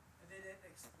 and they didn't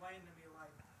explain to me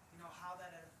like, how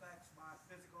that affects my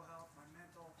physical health, my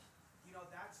mental,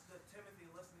 that's the Timothy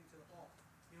listening to the Paul.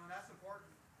 That's important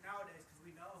nowadays because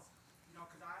we know,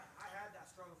 because I had that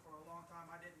struggle for a long time.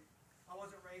 I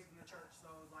wasn't raised in the church, so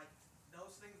like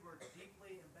those things were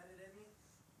deeply embedded in me,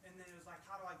 and then it was like,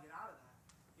 how do I get out of that?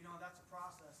 That's a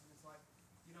process, and it's like,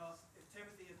 if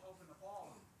Timothy is open to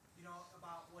Paul,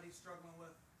 about what he's struggling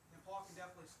with, then Paul can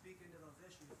definitely speak into those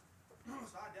issues.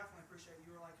 So I definitely appreciate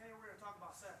you were like, hey, we're going to talk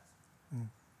about sex.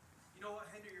 You know what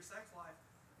hinder your sex life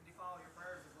and defile your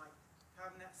prayers is like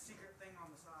having that secret thing on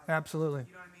the side. Absolutely.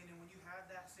 You know what I mean? And when you have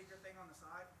that secret thing on the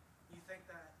side, you think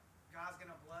that God's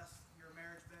going to bless your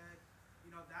marriage bed.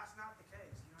 That's not the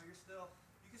case. You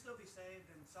can still be saved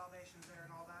and salvation's there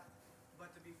and all that, but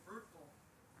to be fruitful,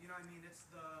 it's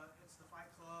the Fight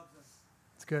Clubs and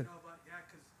It's good. but yeah,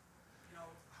 because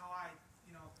how I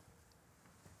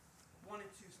wanted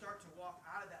to start to walk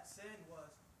out of that sin was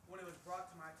when it was brought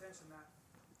to my attention that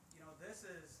this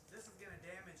is going to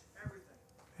damage everything.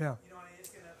 Yeah. It's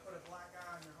going to put a black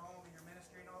eye on your home and your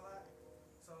ministry and all that.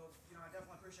 So I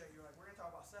definitely appreciate you. Like, we're going to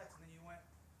talk about sex, and then you went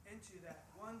into that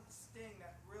one sting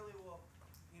that really will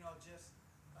just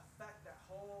affect that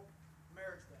whole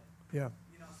marriage bed. Yeah.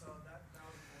 So that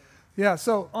was important. Yeah,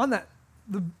 so on that,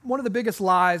 one of the biggest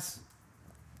lies,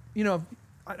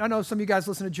 I know some of you guys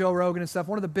listen to Joe Rogan and stuff.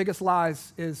 One of the biggest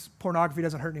lies is pornography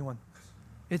doesn't hurt anyone.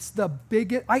 It's the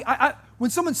biggest. When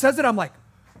someone says it, I'm like,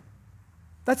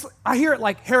 I hear it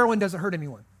like heroin doesn't hurt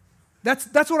anyone.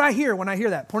 That's what I hear when I hear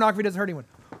that. Pornography doesn't hurt anyone.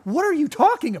 What are you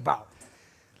talking about?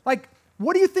 Like,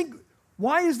 what do you think?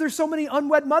 Why is there so many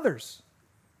unwed mothers?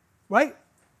 Right?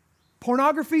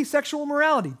 Pornography, sexual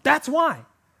immorality. That's why.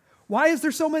 Why is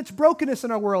there so much brokenness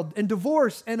in our world, and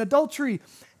divorce, and adultery,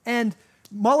 and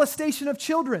molestation of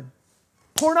children?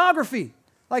 Pornography.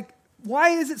 Like, why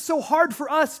is it so hard for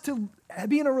us to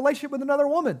be in a relationship with another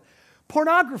woman?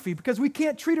 Pornography, because we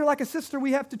can't treat her like a sister,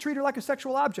 we have to treat her like a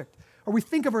sexual object, or we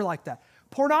think of her like that.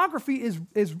 Pornography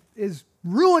is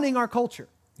ruining our culture,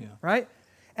 right?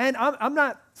 And I'm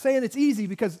not saying it's easy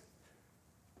because,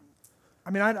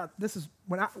 this is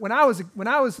when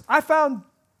I found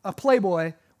a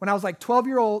Playboy when I was like 12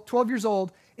 years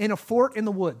old in a fort in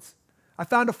the woods. I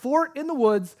found a fort in the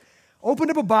woods, opened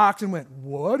up a box and went,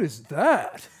 what is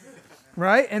that?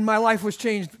 Right? And my life was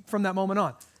changed from that moment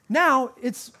on. Now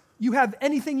you have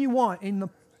anything you want in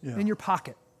your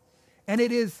pocket. And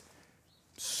it is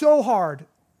so hard.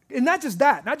 And not just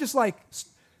that, not just like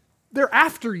they're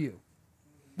after you.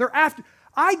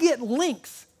 I get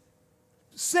links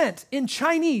sent in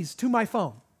Chinese to my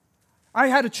phone.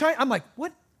 I'm like,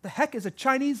 what the heck is a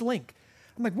Chinese link?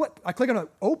 I'm like, what? I click on it,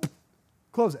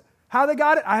 close it. How they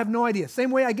got it, I have no idea.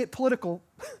 Same way I get political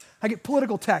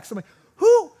texts. I'm like,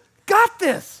 who got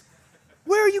this?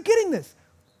 Where are you getting this?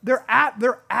 They're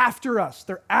after us.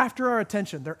 They're after our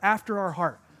attention. They're after our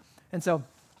heart. And so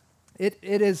it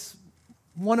is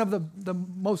one of the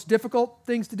most difficult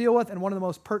things to deal with and one of the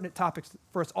most pertinent topics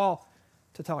for us all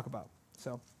to talk about.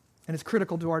 So, and it's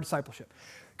critical to our discipleship.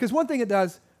 Because one thing it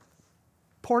does,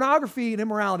 pornography and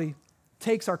immorality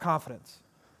takes our confidence.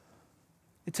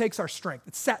 It takes our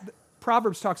strength.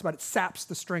 Proverbs talks about it saps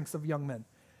the strength of young men.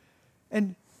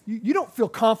 And you don't feel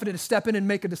confident to step in and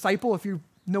make a disciple if you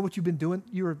know what you've been doing,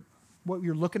 what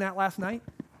you're looking at last night.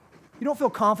 You don't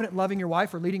feel confident loving your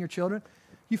wife or leading your children.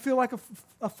 You feel like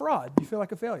a fraud. You feel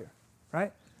like a failure,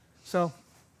 right? So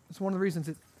it's one of the reasons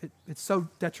it's so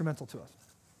detrimental to us.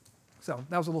 So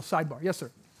that was a little sidebar. Yes, sir.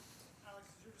 Alex,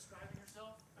 as you're describing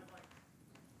yourself, I'm like,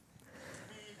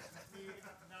 me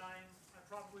at the 9, I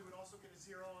probably would also get a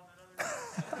 0 on that other.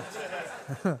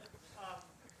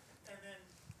 And then,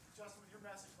 Justin, with your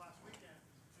message last weekend,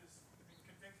 just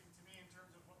convicting to me in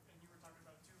terms of what, and you were talking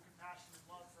about too, compassion and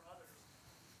love for others.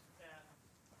 And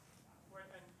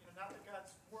not that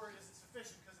God's word isn't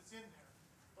sufficient because it's in there,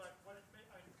 but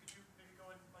could you maybe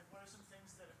go in, like, what are some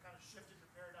things that have kind of shifted the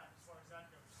paradigm as far as that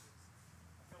goes?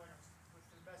 I feel like with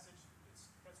the message,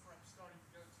 that's where I'm starting to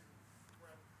go to,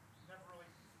 where I've never really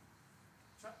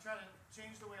try to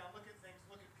change the way I look at things,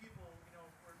 look at people.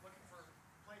 We're looking for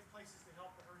places to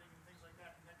help the hurting and things like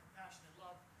that. And that compassion and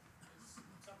love is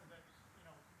something that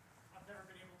I've never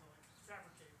been able to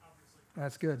fabricate. Obviously,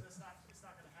 That's good. It's not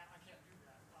going to happen. I can't do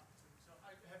that. Obviously. So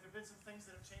have there been some things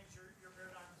that have changed your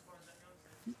paradigm as far as that goes?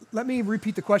 Let me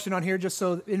repeat the question on here just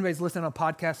so anybody's listening on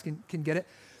podcast can get it.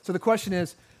 So the question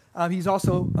is, he's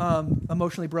also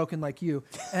emotionally broken like you.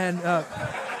 And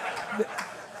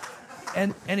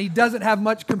and he doesn't have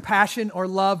much compassion or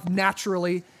love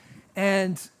naturally.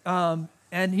 And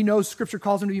he knows Scripture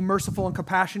calls him to be merciful and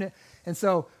compassionate. And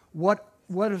so what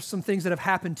are some things that have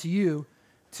happened to you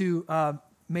to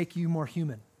make you more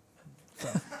human? So,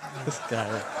 This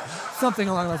guy. something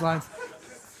along those lines.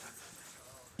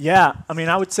 Yeah,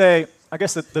 I would say, I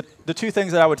guess the two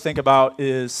things that I would think about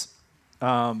is,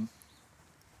 the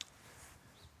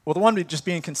one just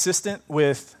being consistent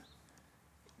with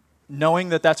knowing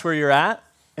that that's where you're at,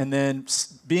 and then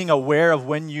being aware of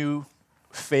when you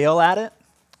fail at it,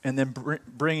 and then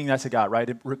bringing that to God, right?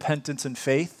 Repentance and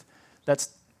faith.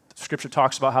 That's Scripture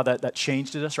talks about how that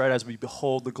changed us, right? As we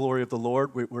behold the glory of the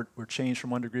Lord, we're changed from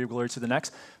one degree of glory to the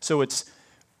next. So it's,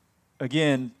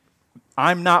 again,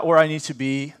 I'm not where I need to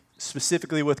be,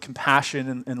 specifically with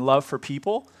compassion and love for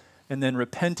people, and then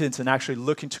repentance and actually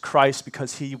looking to Christ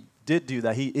because he did do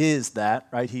that. He is that,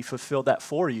 right? He fulfilled that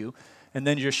for you. And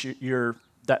then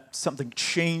that something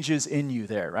changes in you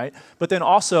there, right? But then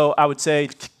also, I would say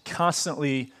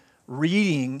constantly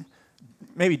reading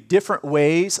maybe different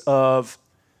ways of,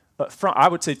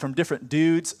 from different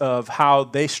dudes of how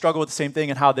they struggle with the same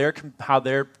thing and how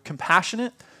they're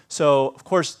compassionate. So, of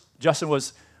course, Justin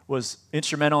was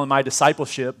instrumental in my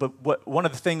discipleship, but one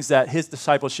of the things that his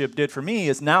discipleship did for me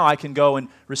is now I can go and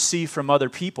receive from other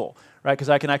people, right? Because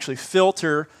I can actually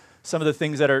filter some of the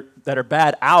things that are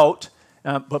bad out,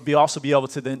 but also be able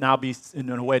to then now be in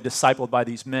a way discipled by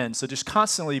these men. So just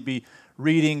constantly be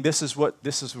reading. This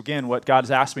is again what God has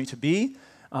asked me to be,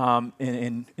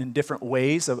 in different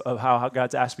ways of how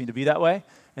God's asked me to be that way,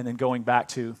 and then going back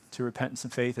to repentance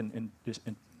and faith and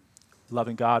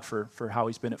loving God for how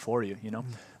He's been it for you.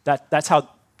 That's how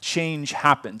change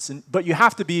happens. But you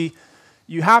have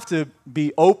to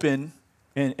be open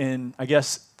in I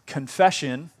guess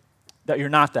confession that you're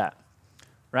not that,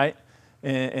 right?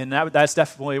 And that's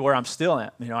definitely where I'm still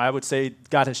at. I would say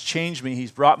God has changed me.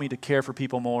 He's brought me to care for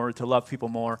people more, to love people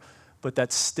more. But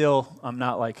that's still, I'm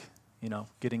not like,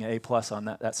 getting an A+ on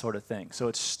that sort of thing. So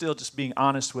it's still just being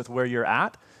honest with where you're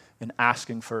at and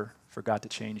asking for God to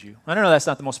change you. I don't know, that's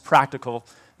not the most practical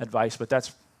advice, but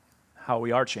that's how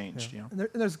we are changed. Yeah.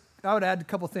 And I would add a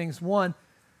couple things. One,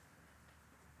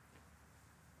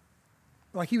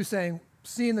 like he was saying,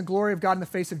 seeing the glory of God in the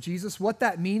face of Jesus, what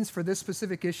that means for this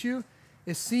specific issue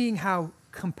is seeing how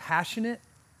compassionate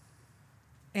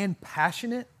and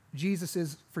passionate Jesus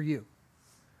is for you.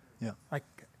 Yeah. Like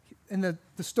in the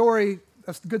story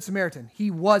of the Good Samaritan, he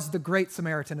was the great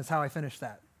Samaritan is how I finished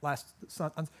that last.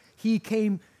 He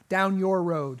came down your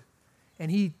road and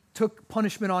he took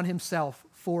punishment on himself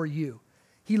for you.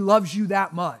 He loves you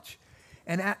that much.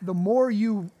 And the more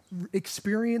you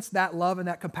experience that love and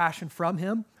that compassion from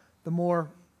him, the more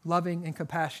loving and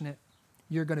compassionate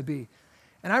you're going to be.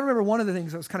 And I remember one of the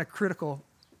things that was kind of critical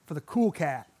for the cool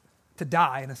cat to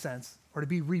die, in a sense, or to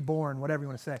be reborn, whatever you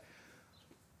want to say.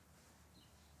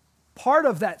 Part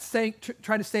of that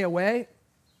trying to stay away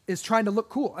is trying to look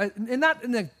cool. And not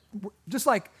just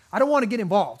like, I don't want to get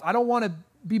involved. I don't want to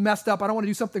be messed up. I don't want to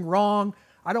do something wrong.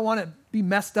 I don't want to be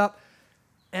messed up.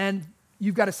 And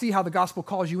you've got to see how the gospel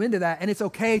calls you into that. And it's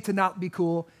okay to not be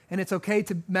cool. And it's okay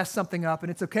to mess something up.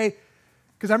 And it's okay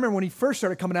Because I remember when he first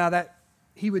started coming out of that,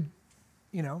 he would,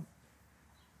 you know,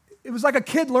 it was like a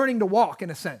kid learning to walk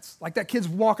in a sense. Like that kid's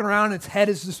walking around and its head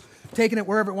is just taking it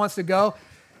wherever it wants to go.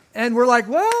 And we're like,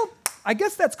 well, I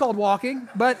guess that's called walking,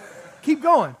 but keep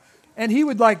going. And he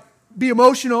would like be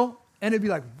emotional and it'd be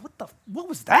like, what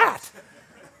was that?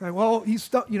 Like, well,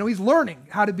 he's learning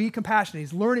how to be compassionate.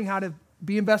 He's learning how to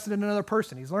be invested in another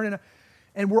person. He's learning,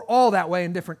 and we're all that way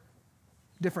in different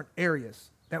areas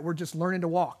that we're just learning to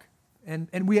walk.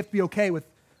 And we have to be okay with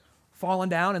falling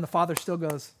down, and the Father still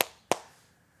goes,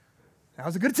 that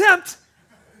was a good attempt.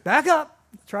 Back up.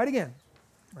 Try it again.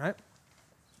 Right?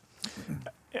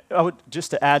 I would just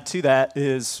to add to that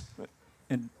is,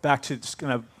 and back to just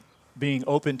kind of being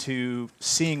open to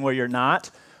seeing where you're not.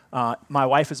 My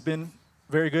wife has been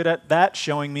very good at that,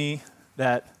 showing me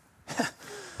that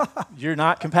you're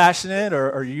not compassionate,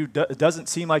 or it doesn't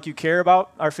seem like you care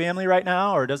about our family right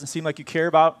now, or it doesn't seem like you care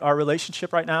about our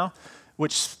relationship right now,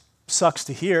 which sucks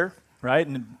to hear, right?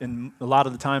 And a lot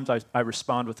of the times I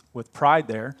respond with pride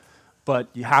there, but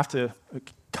you have to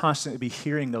constantly be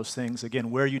hearing those things,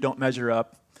 again, where you don't measure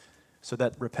up so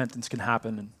that repentance can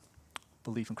happen and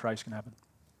belief in Christ can happen.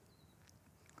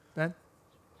 Ben?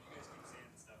 You guys keep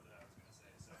saying the stuff that I was going to say.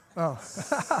 So. Oh.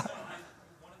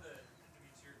 One of the,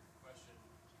 to your question,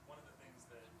 one of the things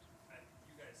that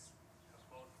you guys have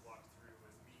both walked through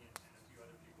with me and a few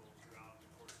other people throughout the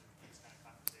course of these kind of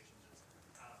conversations is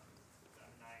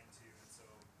I'm 9-2, and so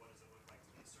what does it look like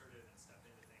to be assertive and step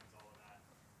into things, all of that.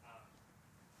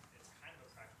 It's kind of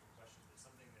a practical question, but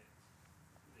something that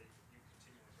you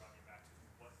continually brought me back to.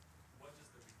 What does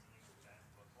the redeemed Ben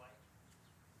look like?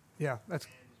 Yeah, that's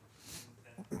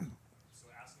And then, so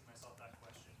asking myself that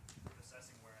question,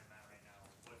 assessing where I'm at right now,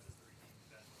 what does the redeemed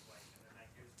Ben look like? And then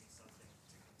that gives me something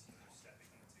to continue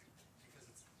stepping into,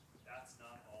 because that's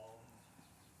not all.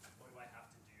 What do I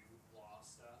have to do? Law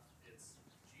stuff. It's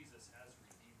Jesus has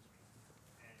redeemed me,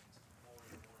 and more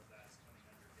and more of that is coming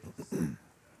under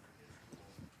His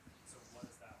rule. So what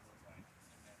does that look like?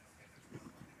 And then okay, there's one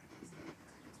more thing I can step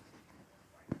into to more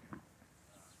like Him.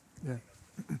 yeah.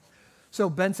 So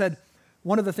Ben said,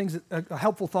 one of the things, a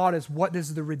helpful thought is, what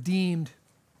does the redeemed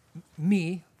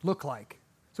me look like?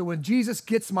 So when Jesus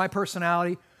gets my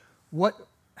personality,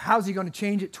 how's he going to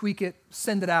change it, tweak it,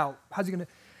 send it out? How's he going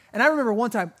to? And I remember one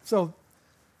time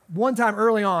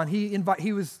early on, he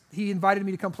invited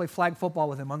me to come play flag football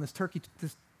with him on this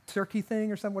turkey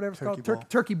thing or something, whatever it's called,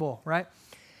 turkey bowl, right?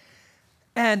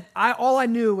 And all I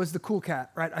knew was the cool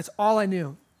cat, right? That's all I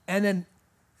knew. And then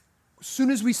as soon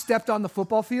as we stepped on the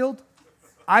football field,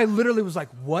 I literally was like,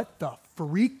 what the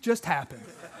freak just happened?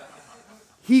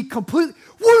 He completely,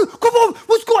 come on,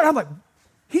 what's going on? I'm like,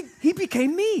 he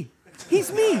became me.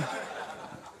 He's me.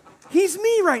 He's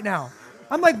me right now.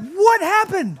 I'm like, what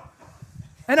happened?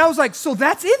 And I was like, so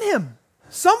that's in him.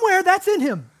 Somewhere that's in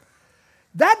him.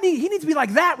 He needs to be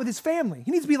like that with his family.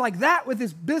 He needs to be like that with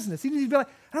his business. He needs to be like,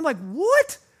 and I'm like,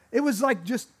 what? It was like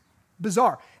just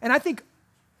bizarre. And I think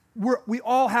we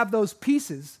all have those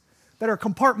pieces that are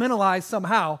compartmentalized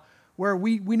somehow, where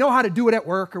we know how to do it at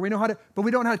work, or we know how to, but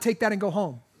we don't know how to take that and go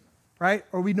home, right?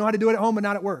 Or we know how to do it at home and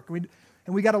not at work. And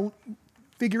we got to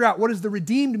figure out, what is the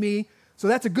redeemed me? So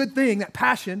that's a good thing, that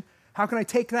passion. How can I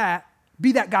take that,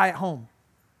 be that guy at home,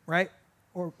 right?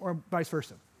 Or vice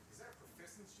versa. Is that a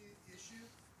proficiency issue?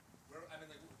 I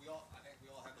think we all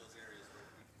have those areas where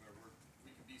we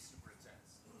can be super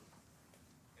intense.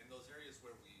 In those areas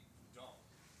where we don't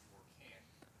or can't,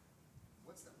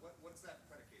 what's that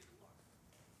predicated on?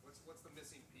 What's the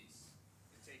missing piece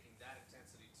in taking that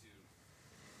intensity to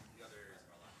the other areas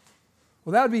of our life?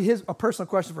 Well, that would be a personal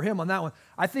question for him on that one.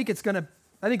 I think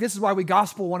this is why we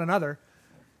gospel one another.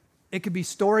 It could be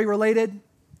story related,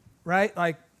 right?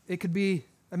 Like it could be,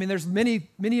 there's many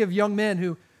of young men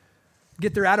who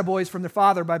get their attaboys from their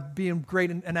father by being great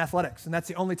in athletics, and that's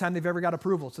the only time they've ever got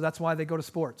approval. So that's why they go to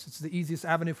sports. It's the easiest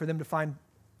avenue for them to find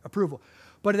approval.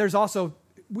 But there's also,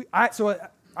 I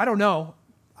don't know.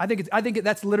 I think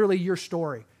that's literally your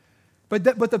story. But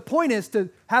the point is to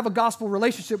have a gospel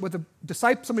relationship with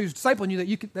somebody who's discipling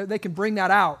you, that they can bring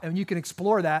that out and you can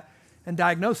explore that and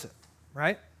diagnose it,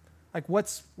 right? Like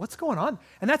what's going on?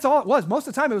 And that's all it was. Most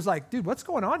of the time it was like, dude, what's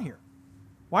going on here?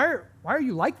 Why are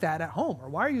you like that at home? Or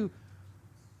why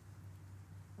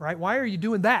are you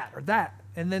doing that or that?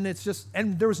 And then it's just,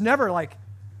 and there was never like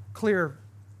clear,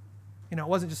 it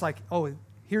wasn't just like, oh,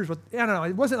 here's what, I don't know.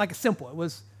 It wasn't like a simple. It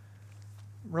was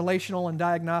relational and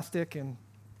diagnostic and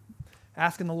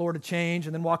asking the Lord to change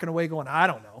and then walking away going, I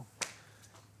don't know.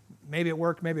 Maybe it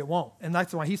worked, maybe it won't. And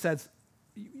that's why he says,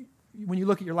 when you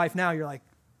look at your life now, you're like,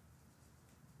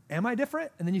 am I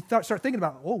different? And then you start thinking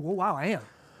about, oh, wow, I am.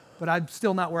 But I'm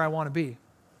still not where I want to be.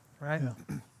 right?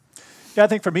 Yeah, I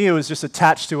think for me, it was just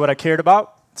attached to what I cared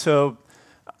about. So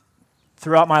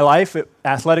throughout my life,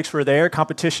 athletics were there,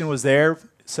 competition was there.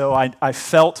 So I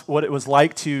felt what it was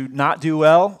like to not do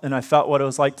well, and I felt what it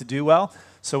was like to do well.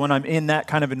 So when I'm in that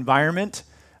kind of environment,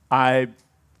 I'm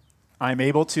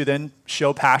able to then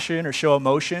show passion or show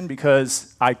emotion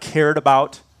because I cared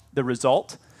about the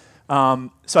result.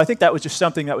 So I think that was just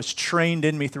something that was trained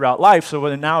in me throughout life. So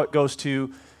when now it goes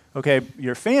to, okay,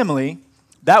 your family,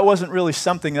 that wasn't really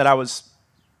something that I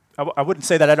wouldn't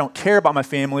say that I don't care about my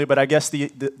family, but I guess the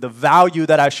value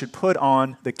that I should put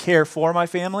on the care for my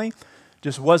family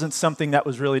just wasn't something that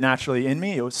was really naturally in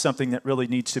me. It was something that really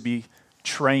needs to be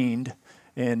trained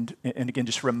and again,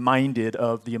 just reminded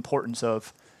of the importance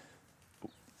of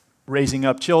raising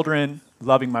up children,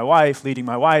 loving my wife, leading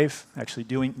my wife, actually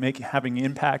having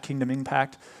impact, kingdom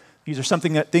impact. These are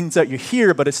things that you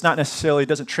hear, but it's not necessarily, it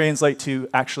doesn't translate to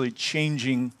actually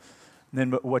changing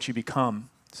then what you become.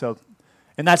 So,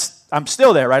 and I'm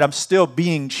still there, right? I'm still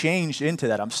being changed into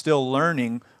that. I'm still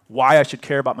learning why I should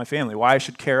care about my family, why I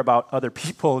should care about other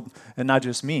people and not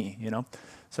just me,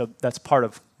 So that's part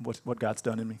of what God's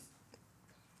done in me.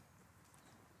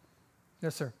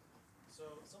 Yes, sir. So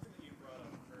something that you brought up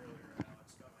earlier,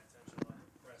 Alex, got my attention. I want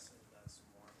to press into that some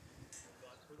more.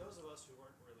 But for those of us who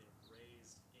weren't really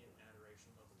raised in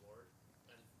adoration of the Lord,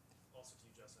 and also to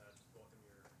you, Justin, I'd welcome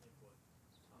your input.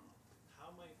 How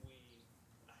might we,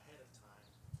 ahead of time,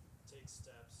 take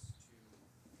steps to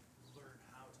learn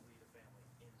how to lead a family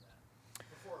in that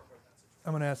before we're in that situation?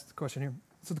 I'm going to ask the question here.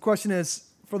 So the question is,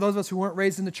 for those of us who weren't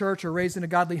raised in the church or raised in a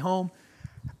godly home,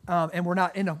 and we're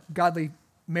not in a godly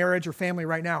marriage or family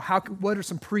right now, what are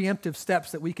some preemptive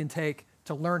steps that we can take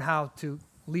to learn how to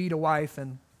lead a wife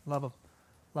and love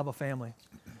a family?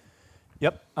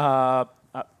 Yep.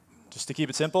 Just to keep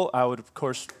it simple, I would, of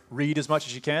course, read as much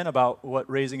as you can about what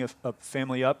raising a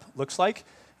family up looks like,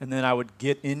 and then I would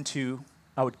get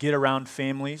around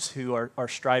families who are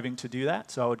striving to do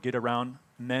that. So I would get around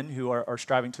men who are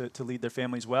striving to lead their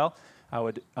families well. I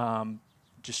would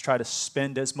just try to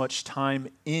spend as much time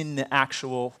in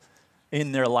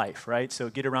their life, right? So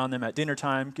get around them at dinner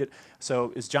time.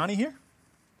 So is Johnny here?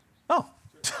 Oh.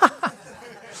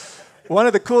 One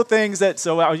of the cool things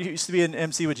so I used to be an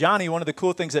MC with Johnny. One of the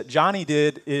cool things that Johnny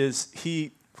did is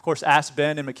he, of course, asked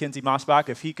Ben and Mackenzie Mossbach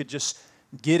if he could just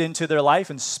get into their life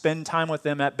and spend time with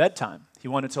them at bedtime. He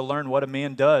wanted to learn what a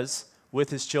man does with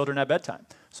his children at bedtime.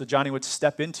 So Johnny would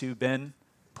step into Ben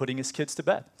putting his kids to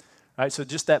bed, right? So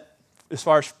just that, as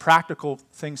far as practical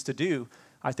things to do,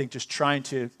 I think just trying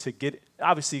to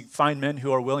obviously find men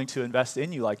who are willing to invest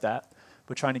in you like that,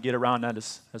 but trying to get around that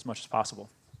as much as possible.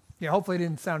 Yeah, hopefully it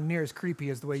didn't sound near as creepy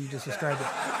as the way you just described it.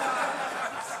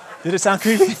 Did it sound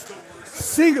creepy?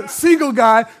 Single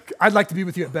guy, I'd like to be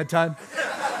with you at bedtime.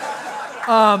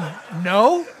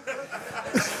 No?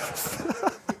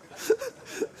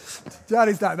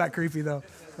 Johnny's not that creepy, though.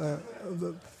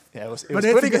 Yeah, it was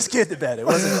putting his kid to bed. It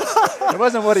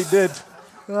wasn't what he did. To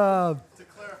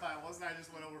clarify, it wasn't I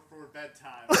just went over for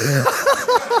bedtime.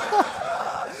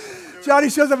 Johnny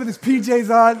shows up with his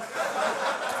PJs on.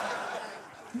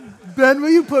 Ben, will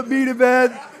you put me to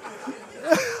bed?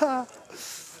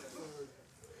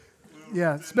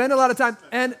 Yeah, spend a lot of time.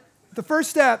 And the first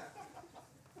step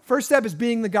is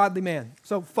being the godly man.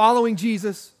 So following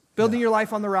Jesus, building your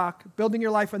life on the rock, building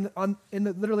your life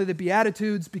literally the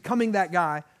Beatitudes, becoming that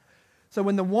guy. So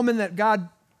when the woman that God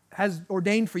has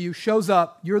ordained for you shows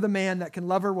up, you're the man that can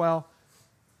love her well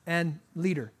and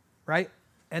lead her, right?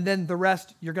 And then the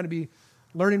rest, you're going to be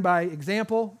learning by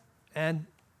example and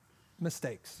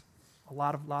mistakes. A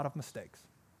lot of mistakes.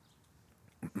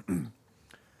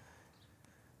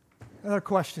 Other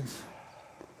questions?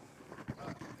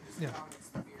 Yeah. Common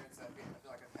experience I feel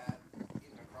like I've had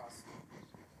even across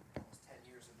almost 10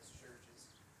 years in this church is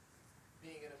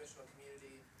being in a missional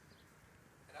community,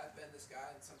 and I've been this guy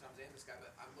and sometimes I am this guy,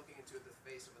 but I'm looking into the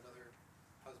face of another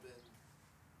husband,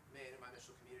 man in my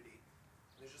missional community,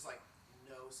 and there's just like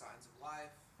no signs of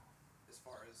life as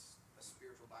far as a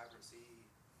spiritual vibrancy,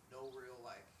 no real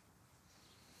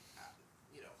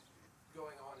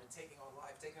going on and taking on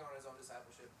life, taking on his own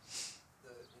discipleship,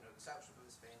 the discipleship of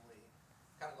his family,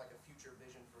 kind of like a future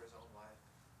vision for his own life.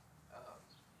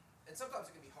 And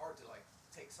sometimes it can be hard to look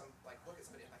at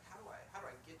somebody and how do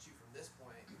I get you from this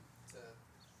point to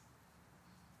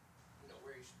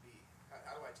where you should be?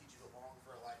 How do I teach you to long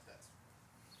for a life that's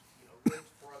lived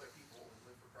for other people and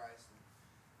lived for Christ? And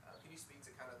can you speak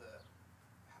to kind of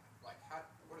how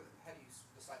do you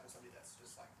disciple somebody that's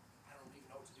just I don't even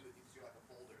know what to do with you because you're like a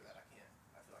boulder that I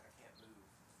feel like I can't move.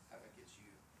 How do I get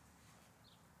you?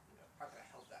 How can I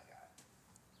help that guy?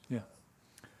 Yeah.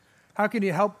 How can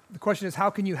you help? The question is, how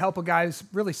can you help a guy who's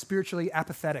really spiritually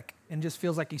apathetic and just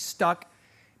feels like he's stuck,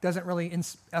 doesn't really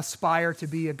aspire to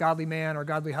be a godly man or a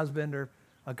godly husband or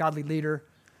a godly leader?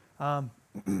 You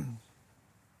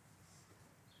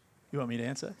want me to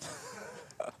answer?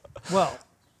 Well,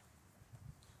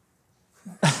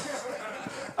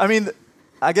 I mean,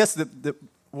 I guess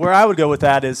where I would go with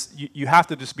that is you have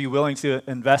to just be willing to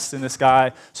invest in this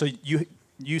guy. So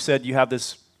you said you have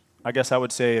this, I guess I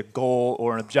would say, a goal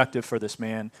or an objective for this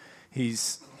man.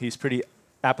 He's pretty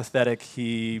apathetic.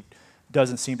 He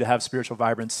doesn't seem to have spiritual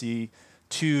vibrancy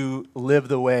to live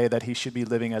the way that he should be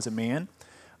living as a man.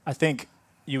 I think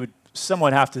you would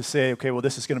somewhat have to say, okay, well,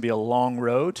 this is going to be a long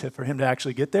road for him to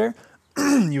actually get there.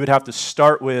 You would have to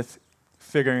start with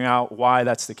figuring out why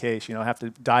that's the case. Have to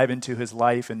dive into his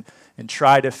life and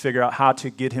try to figure out how to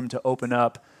get him to open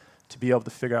up, to be able to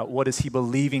figure out what is he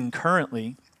believing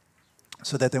currently,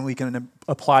 so that then we can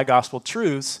apply gospel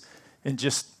truths and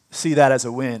just see that as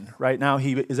a win. Right now,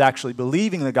 he is actually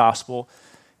believing the gospel.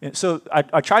 And so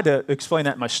I tried to explain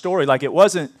that in my story. Like, it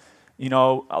wasn't,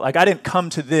 like I didn't come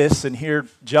to this and hear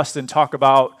Justin talk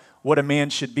about what a man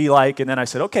should be like, and then I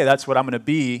said, okay, that's what I'm going to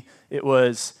be. It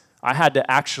was, I had to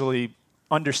actually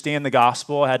understand the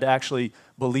gospel. I had to actually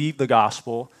believe the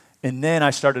gospel. And then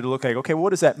I started to look like, okay,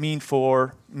 what does that mean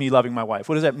for me loving my wife?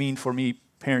 What does that mean for me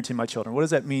parenting my children? What does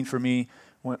that mean for me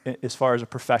as far as a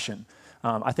profession?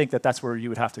 I think that's where you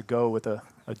would have to go with a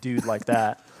dude like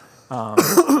that.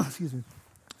 Excuse me.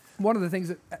 One of the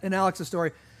things in Alex's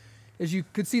story is you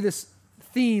could see this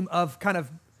theme of kind of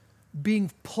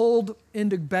being pulled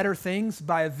into better things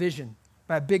by a vision,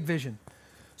 by a big vision.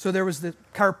 So there was the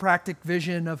chiropractic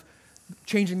vision of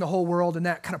changing the whole world, and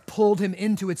that kind of pulled him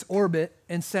into its orbit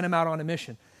and sent him out on a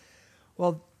mission.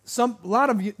 Well, a lot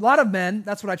of men,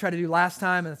 that's what I tried to do last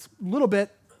time, and it's a little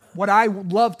bit what I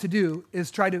love to do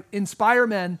is try to inspire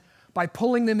men by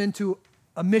pulling them into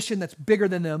a mission that's bigger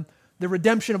than them, the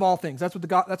redemption of all things. That's what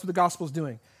the gospel is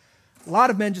doing. A lot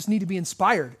of men just need to be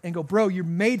inspired and go, bro, you're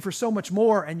made for so much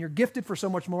more, and you're gifted for so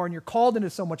much more, and you're called into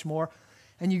so much more,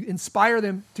 and you inspire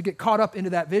them to get caught up into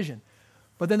that vision.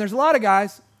 But then there's a lot of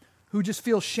guys who just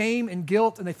feel shame and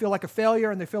guilt, and they feel like a failure,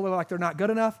 and they feel like they're not good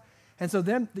enough. And so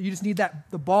then you just need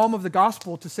the balm of the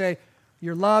gospel to say,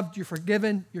 you're loved, you're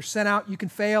forgiven, you're sent out, you can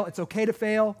fail, it's okay to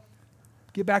fail,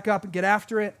 get back up and get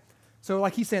after it. So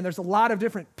like he's saying, there's a lot of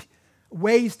different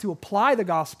ways to apply the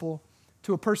gospel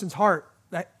to a person's heart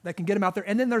that can get him out there.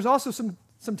 And then there's also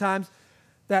sometimes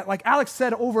that, like Alex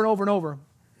said over and over and over,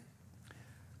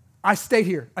 I stayed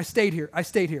here.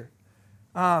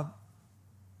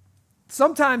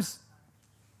 Sometimes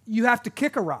you have to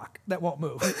kick a rock that won't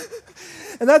move.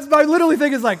 And that's my literally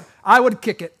thing is like, I would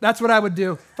kick it. That's what I would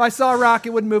do. If I saw a rock,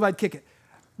 it wouldn't move, I'd kick it.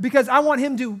 Because I want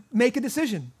him to make a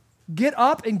decision. Get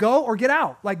up and go or get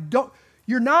out. Like,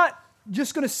 you're not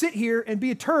just going to sit here and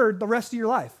be a turd the rest of your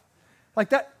life. Like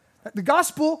that, the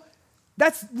gospel,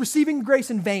 that's receiving grace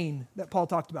in vain that Paul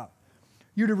talked about.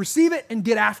 You're to receive it and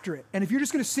get after it. And if you're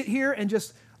just going to sit here and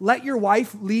just let your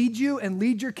wife lead you and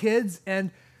lead your kids and,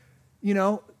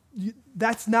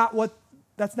 that's not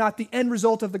the end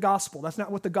result of the gospel. That's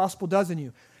not what the gospel does in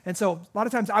you. And so a lot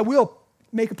of times I will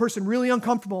make a person really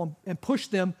uncomfortable and push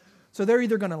them so they're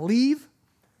either going to leave,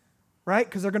 right,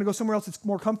 because they're going to go somewhere else that's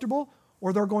more comfortable,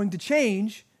 or they're going to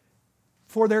change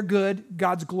for their good,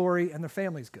 God's glory, and their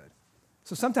family's good.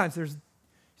 So sometimes you just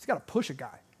got to push a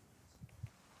guy.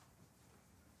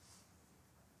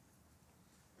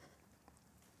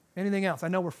 Anything else? I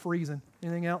know we're freezing.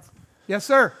 Anything else? Yes,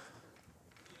 sir.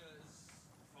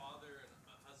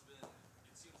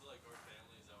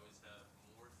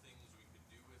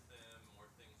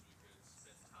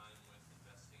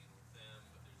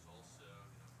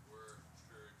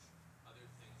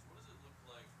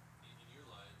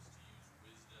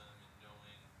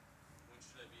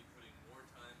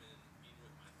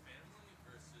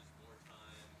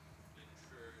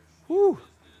 Woo.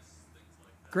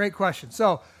 Great question.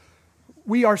 So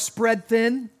we are spread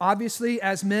thin, obviously,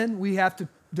 as men. We have to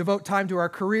devote time to our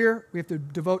career. We have to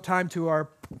devote time to our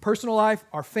personal life,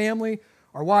 our family,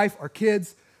 our wife, our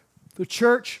kids, the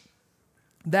church.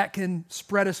 That can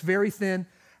spread us very thin.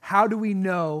 How do we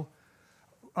know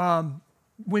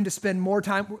when to spend more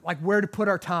time, like where to put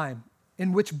our time?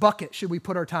 In which bucket should we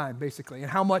put our time, basically?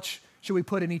 And how much should we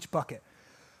put in each bucket?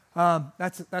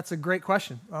 That's a great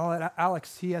question. I'll let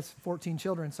Alex, he has 14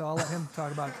 children, so I'll let him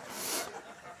talk about it.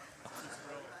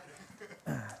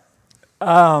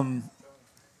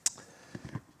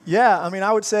 Yeah, I mean,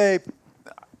 I would say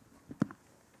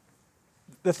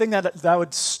the thing that I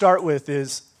would start with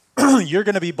is you're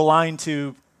going to be blind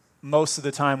to most of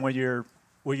the time when you're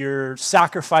where you're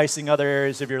sacrificing other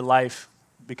areas of your life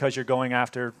because you're going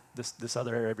after this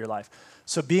other area of your life.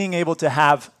 So being able to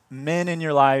have men in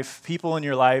your life, people in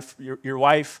your life, your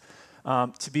wife,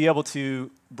 to be able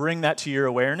to bring that to your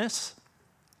awareness.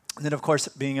 And then, of course,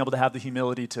 being able to have the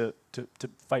humility to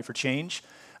fight for change.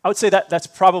 I would say that that's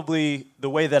probably the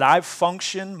way that I've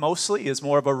functioned mostly, is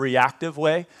more of a reactive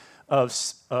way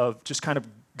of just kind of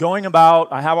going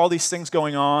about. I have all these things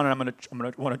going on, and I'm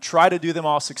gonna want to try to do them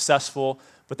all successful,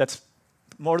 but that's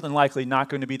more than likely not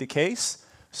going to be the case.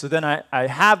 So then I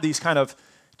have these kind of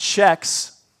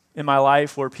checks in my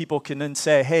life where people can then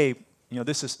say, hey,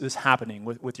 this is happening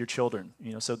with your children.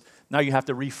 So now you have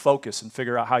to refocus and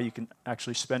figure out how you can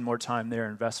actually spend more time there,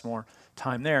 invest more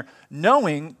time there,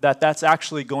 knowing that that's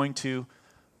actually going to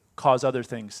cause other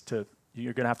things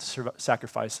you're going to have to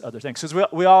sacrifice other things.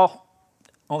 Because we all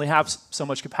only have so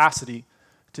much capacity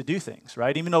to do things,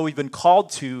 right? Even though we've been called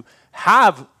to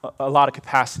have a lot of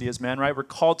capacity as men, right? We're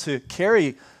called to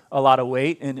carry a lot of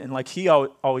weight. And like he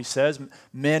always says,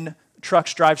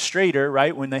 trucks drive straighter,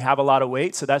 right, when they have a lot of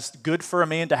weight. So that's good for a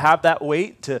man to have that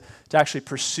weight, to actually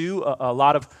pursue a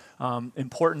lot of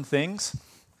important things.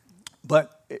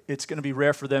 But it's going to be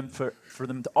rare for them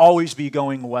to always be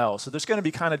going well. So there's going to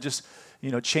be kind of just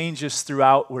changes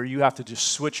throughout where you have to just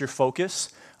switch your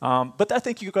focus. But I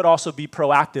think you could also be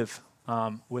proactive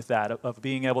with that, of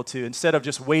being able to, instead of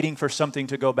just waiting for something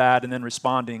to go bad and then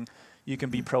responding, you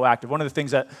can be proactive. One of the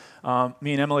things that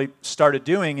me and Emily started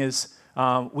doing is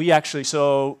we actually,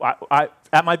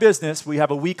 at my business, we have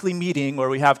a weekly meeting where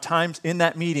we have times in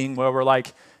that meeting where we're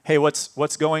like, hey,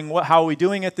 how are we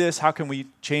doing at this? How can we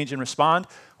change and respond?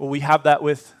 Well, we have that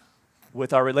with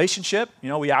our relationship.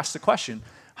 We ask the question,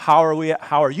 how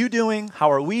are you doing?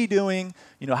 How are we doing?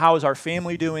 How is our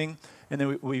family doing? And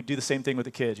then we do the same thing with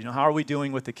the kids. How are we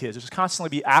doing with the kids? Just constantly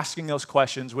be asking those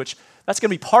questions, which that's going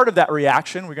to be part of that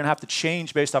reaction. We're going to have to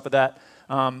change based off of that,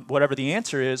 whatever the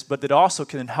answer is, but that also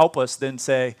can help us then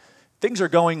say, things are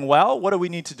going well. What do we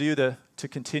need to do to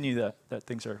continue that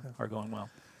things are going well?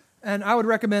 And I would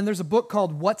recommend, there's a book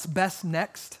called What's Best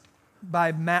Next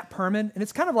by Matt Perman, and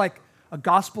it's kind of like a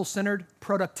gospel-centered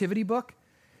productivity book,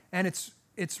 and it's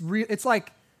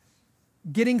like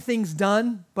getting things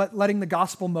done, but letting the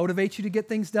gospel motivate you to get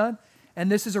things done.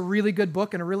 And this is a really good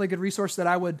book and a really good resource that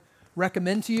I would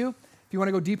recommend to you if you want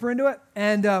to go deeper into it.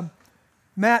 And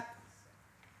Matt,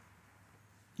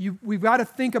 we've got to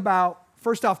think about,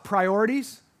 first off,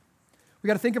 priorities. We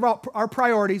got to think about our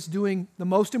priorities, doing the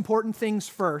most important things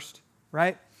first,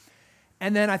 right?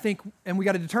 And then we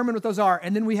got to determine what those are,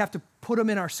 and then we have to put them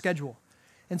in our schedule.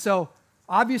 And so,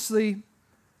 obviously,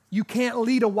 you can't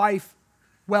lead a wife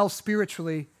well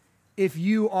spiritually if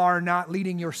you are not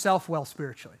leading yourself well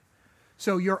spiritually.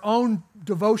 So your own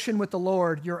devotion with the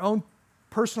Lord, your own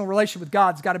personal relationship with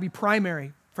God's got to be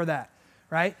primary for that,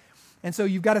 right? And so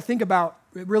you've got to think about,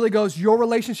 it really goes your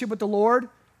relationship with the Lord,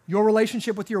 your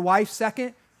relationship with your wife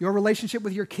second, your relationship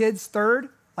with your kids third.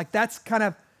 Like that's kind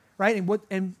of, right?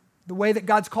 And the way that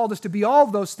God's called us to be all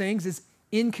of those things is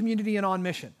in community and on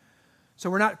mission. So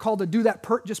we're not called to do that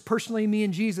just personally, me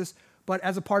and Jesus, but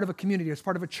as a part of a community, as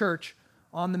part of a church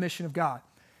on the mission of God.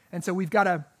 And so we've got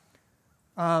to,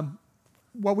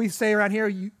 what we say around here,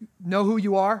 you know who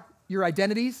you are, your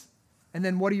identities, and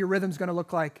then what are your rhythms going to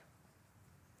look like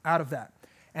out of that.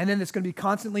 And then it's going to be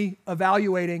constantly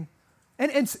evaluating,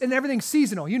 and everything's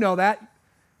seasonal. You know that.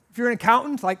 If you're an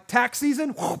accountant, like tax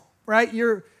season, right,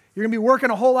 you're going to be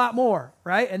working a whole lot more,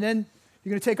 right? And then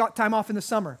you're going to take time off in the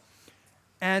summer.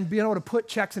 And being able to put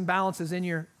checks and balances in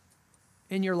your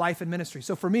life and ministry.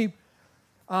 So for me,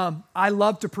 I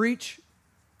love to preach.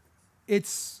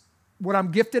 It's what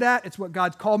I'm gifted at. It's what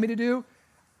God's called me to do.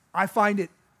 I find it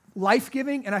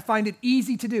life-giving, and I find it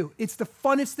easy to do. It's the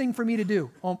funnest thing for me to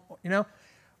do,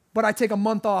 But I take a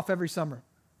month off every summer.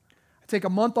 I take a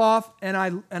month off, and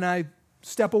I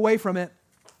step away from it,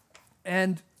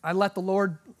 and I let the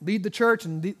Lord lead the church,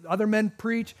 and the other men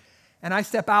preach, and I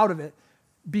step out of it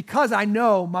because I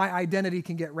know my identity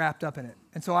can get wrapped up in it.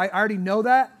 And so I already know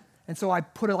that, and so I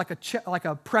put it like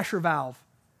a pressure valve.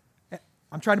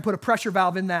 I'm trying to put a pressure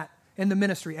valve in the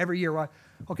ministry every year.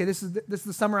 Okay, this is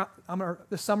the summer.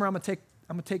 This summer I'm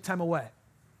gonna take time away,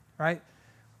 right?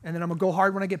 And then I'm gonna go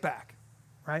hard when I get back,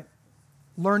 right?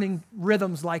 Learning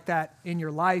rhythms like that in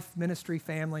your life, ministry,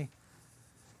 family,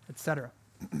 etc.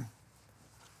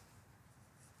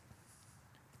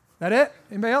 That it?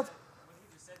 Anybody else? What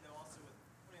you just said, though, also with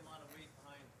putting a lot of weight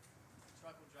behind the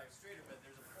truck will drive straighter, but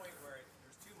there's a point where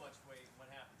there's too much weight, and what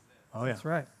happens then? Oh, yeah. That's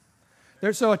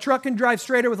right. So a truck can drive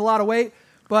straighter with a lot of weight,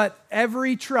 but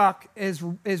every truck is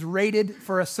rated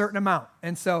for a certain amount.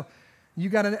 And so You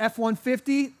got an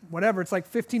F-150, whatever, it's like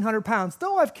 1,500 pounds,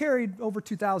 though I've carried over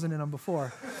 2,000 in them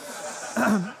before.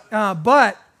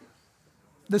 But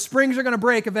the springs are going to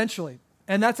break eventually,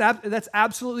 and that's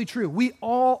absolutely true. We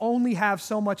all only have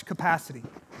so much capacity.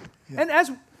 Yeah.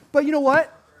 But you know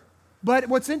what? But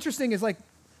what's interesting is like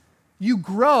you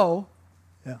grow,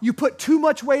 you put too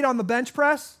much weight on the bench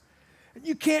press, and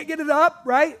you can't get it up,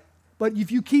 right? But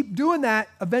if you keep doing that,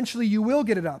 eventually you will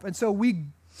get it up. And so we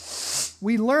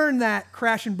learn that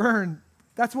crash and burn.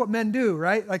 That's what men do,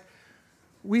 right? Like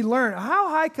we learn, how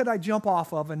high could I jump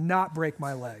off of and not break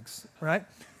my legs, right?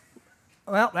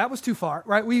 Well, that was too far,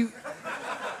 right?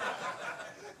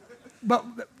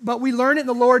 But we learn it, and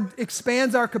the Lord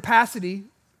expands our capacity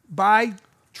by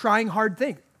trying hard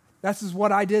things. This is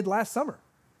what I did last summer,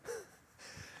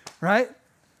 right?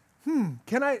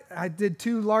 I did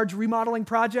 2 large remodeling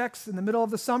projects in the middle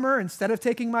of the summer instead of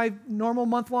taking my normal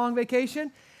month-long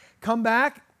vacation. Come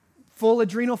back, full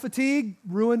adrenal fatigue,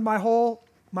 ruined my whole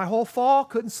fall,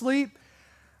 couldn't sleep.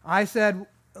 I said,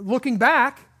 looking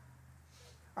back,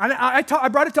 I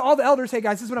brought it to all the elders. Hey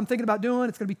guys, this is what I'm thinking about doing.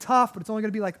 It's going to be tough, but it's only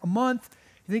going to be like a month.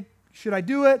 You think, should I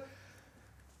do it?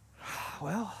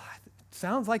 Well, it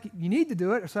sounds like you need to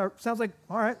do it. So it sounds like,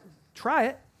 all right, try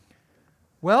it.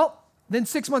 Well, then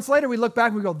 6 months later, we look back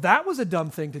and we go, that was a dumb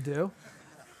thing to do.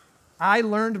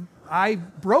 I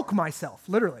broke myself,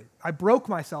 literally. I broke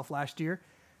myself last year,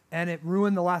 and it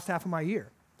ruined the last half of my year.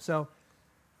 So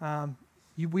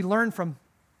we learn from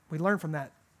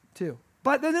that too.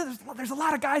 But then there's a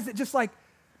lot of guys that just like,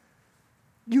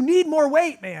 you need more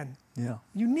weight, man. Yeah.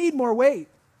 You need more weight.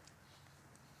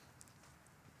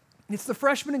 It's the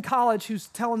freshman in college who's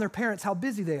telling their parents how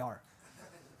busy they are.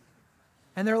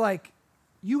 And they're like,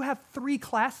 you have 3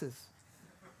 classes.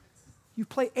 You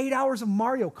play 8 hours of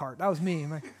Mario Kart. That was me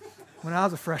when I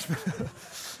was a freshman.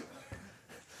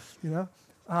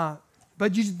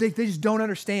 But they just don't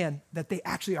understand that they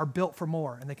actually are built for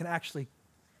more, and they can actually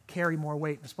carry more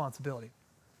weight and responsibility.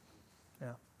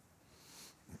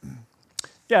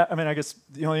 Yeah, I mean, I guess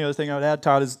the only other thing I would add,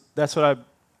 Todd, is that's what I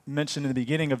mentioned in the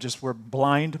beginning of just we're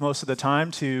blind most of the time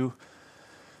to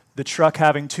the truck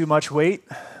having too much weight.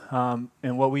 And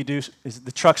what we do is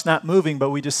the truck's not moving,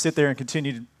 but we just sit there and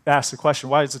continue to ask the question,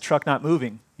 why is the truck not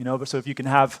moving? But so if you can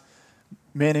have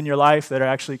men in your life that are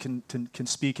actually can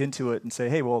speak into it and say,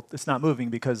 hey, well, it's not moving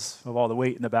because of all the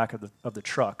weight in the back of the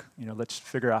truck. Let's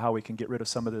figure out how we can get rid of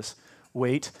some of this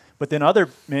weight. But then other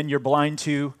men, you're blind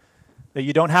to that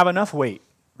you don't have enough weight,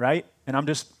 right? And I'm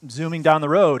just zooming down the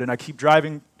road and I keep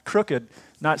driving crooked,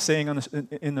 not staying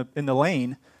in the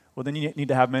lane. Well, then you need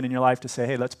to have men in your life to say,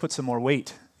 hey, let's put some more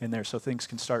weight in there so things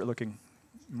can start looking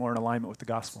more in alignment with the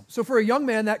gospel. So for a young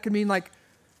man, that could mean like,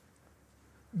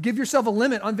 give yourself a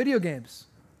limit on video games.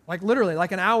 Like literally,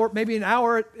 like an hour, maybe an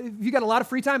hour. If you got a lot of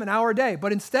free time, an hour a day.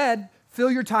 But instead,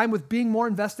 fill your time with being more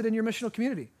invested in your missional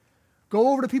community.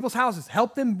 Go over to people's houses.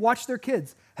 Help them watch their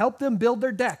kids. Help them build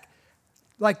their deck.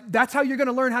 Like that's how you're going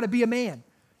to learn how to be a man.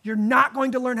 You're not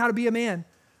going to learn how to be a man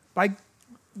by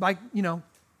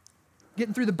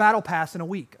getting through the battle pass in a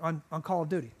week on Call of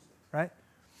Duty, right?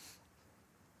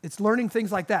 It's learning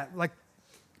things like that, like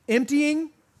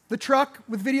emptying the truck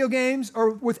with video games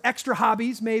or with extra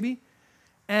hobbies maybe,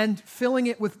 and filling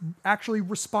it with actually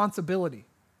responsibility.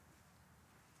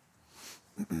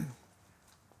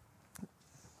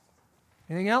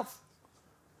 Anything else?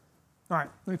 All right,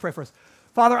 let me pray for us.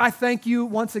 Father, I thank you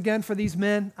once again for these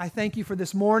men. I thank you for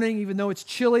this morning, even though it's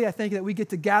chilly. I thank you that we get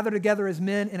to gather together as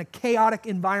men in a chaotic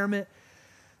environment,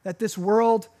 that this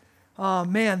world,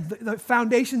 the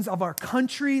foundations of our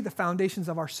country, the foundations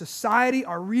of our society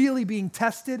are really being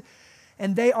tested,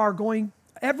 and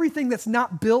everything that's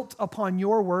not built upon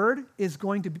your word is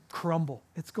going to crumble.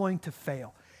 It's going to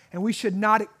fail. And we should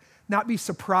not be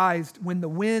surprised when the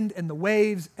wind and the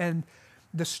waves and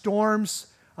the storms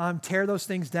tear those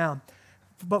things down.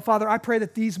 But Father, I pray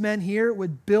that these men here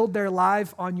would build their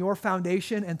life on your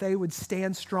foundation and they would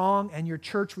stand strong and your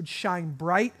church would shine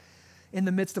bright in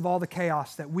the midst of all the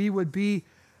chaos, that we would be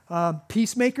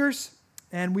peacemakers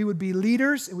and we would be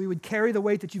leaders and we would carry the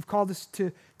weight that you've called us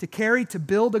to carry, to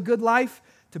build a good life,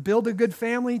 to build a good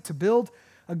family, to build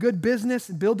a good business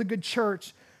and build a good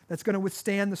church that's going to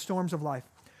withstand the storms of life.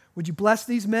 Would you bless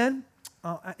these men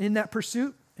in that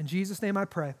pursuit? In Jesus' name I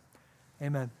pray.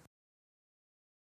 Amen.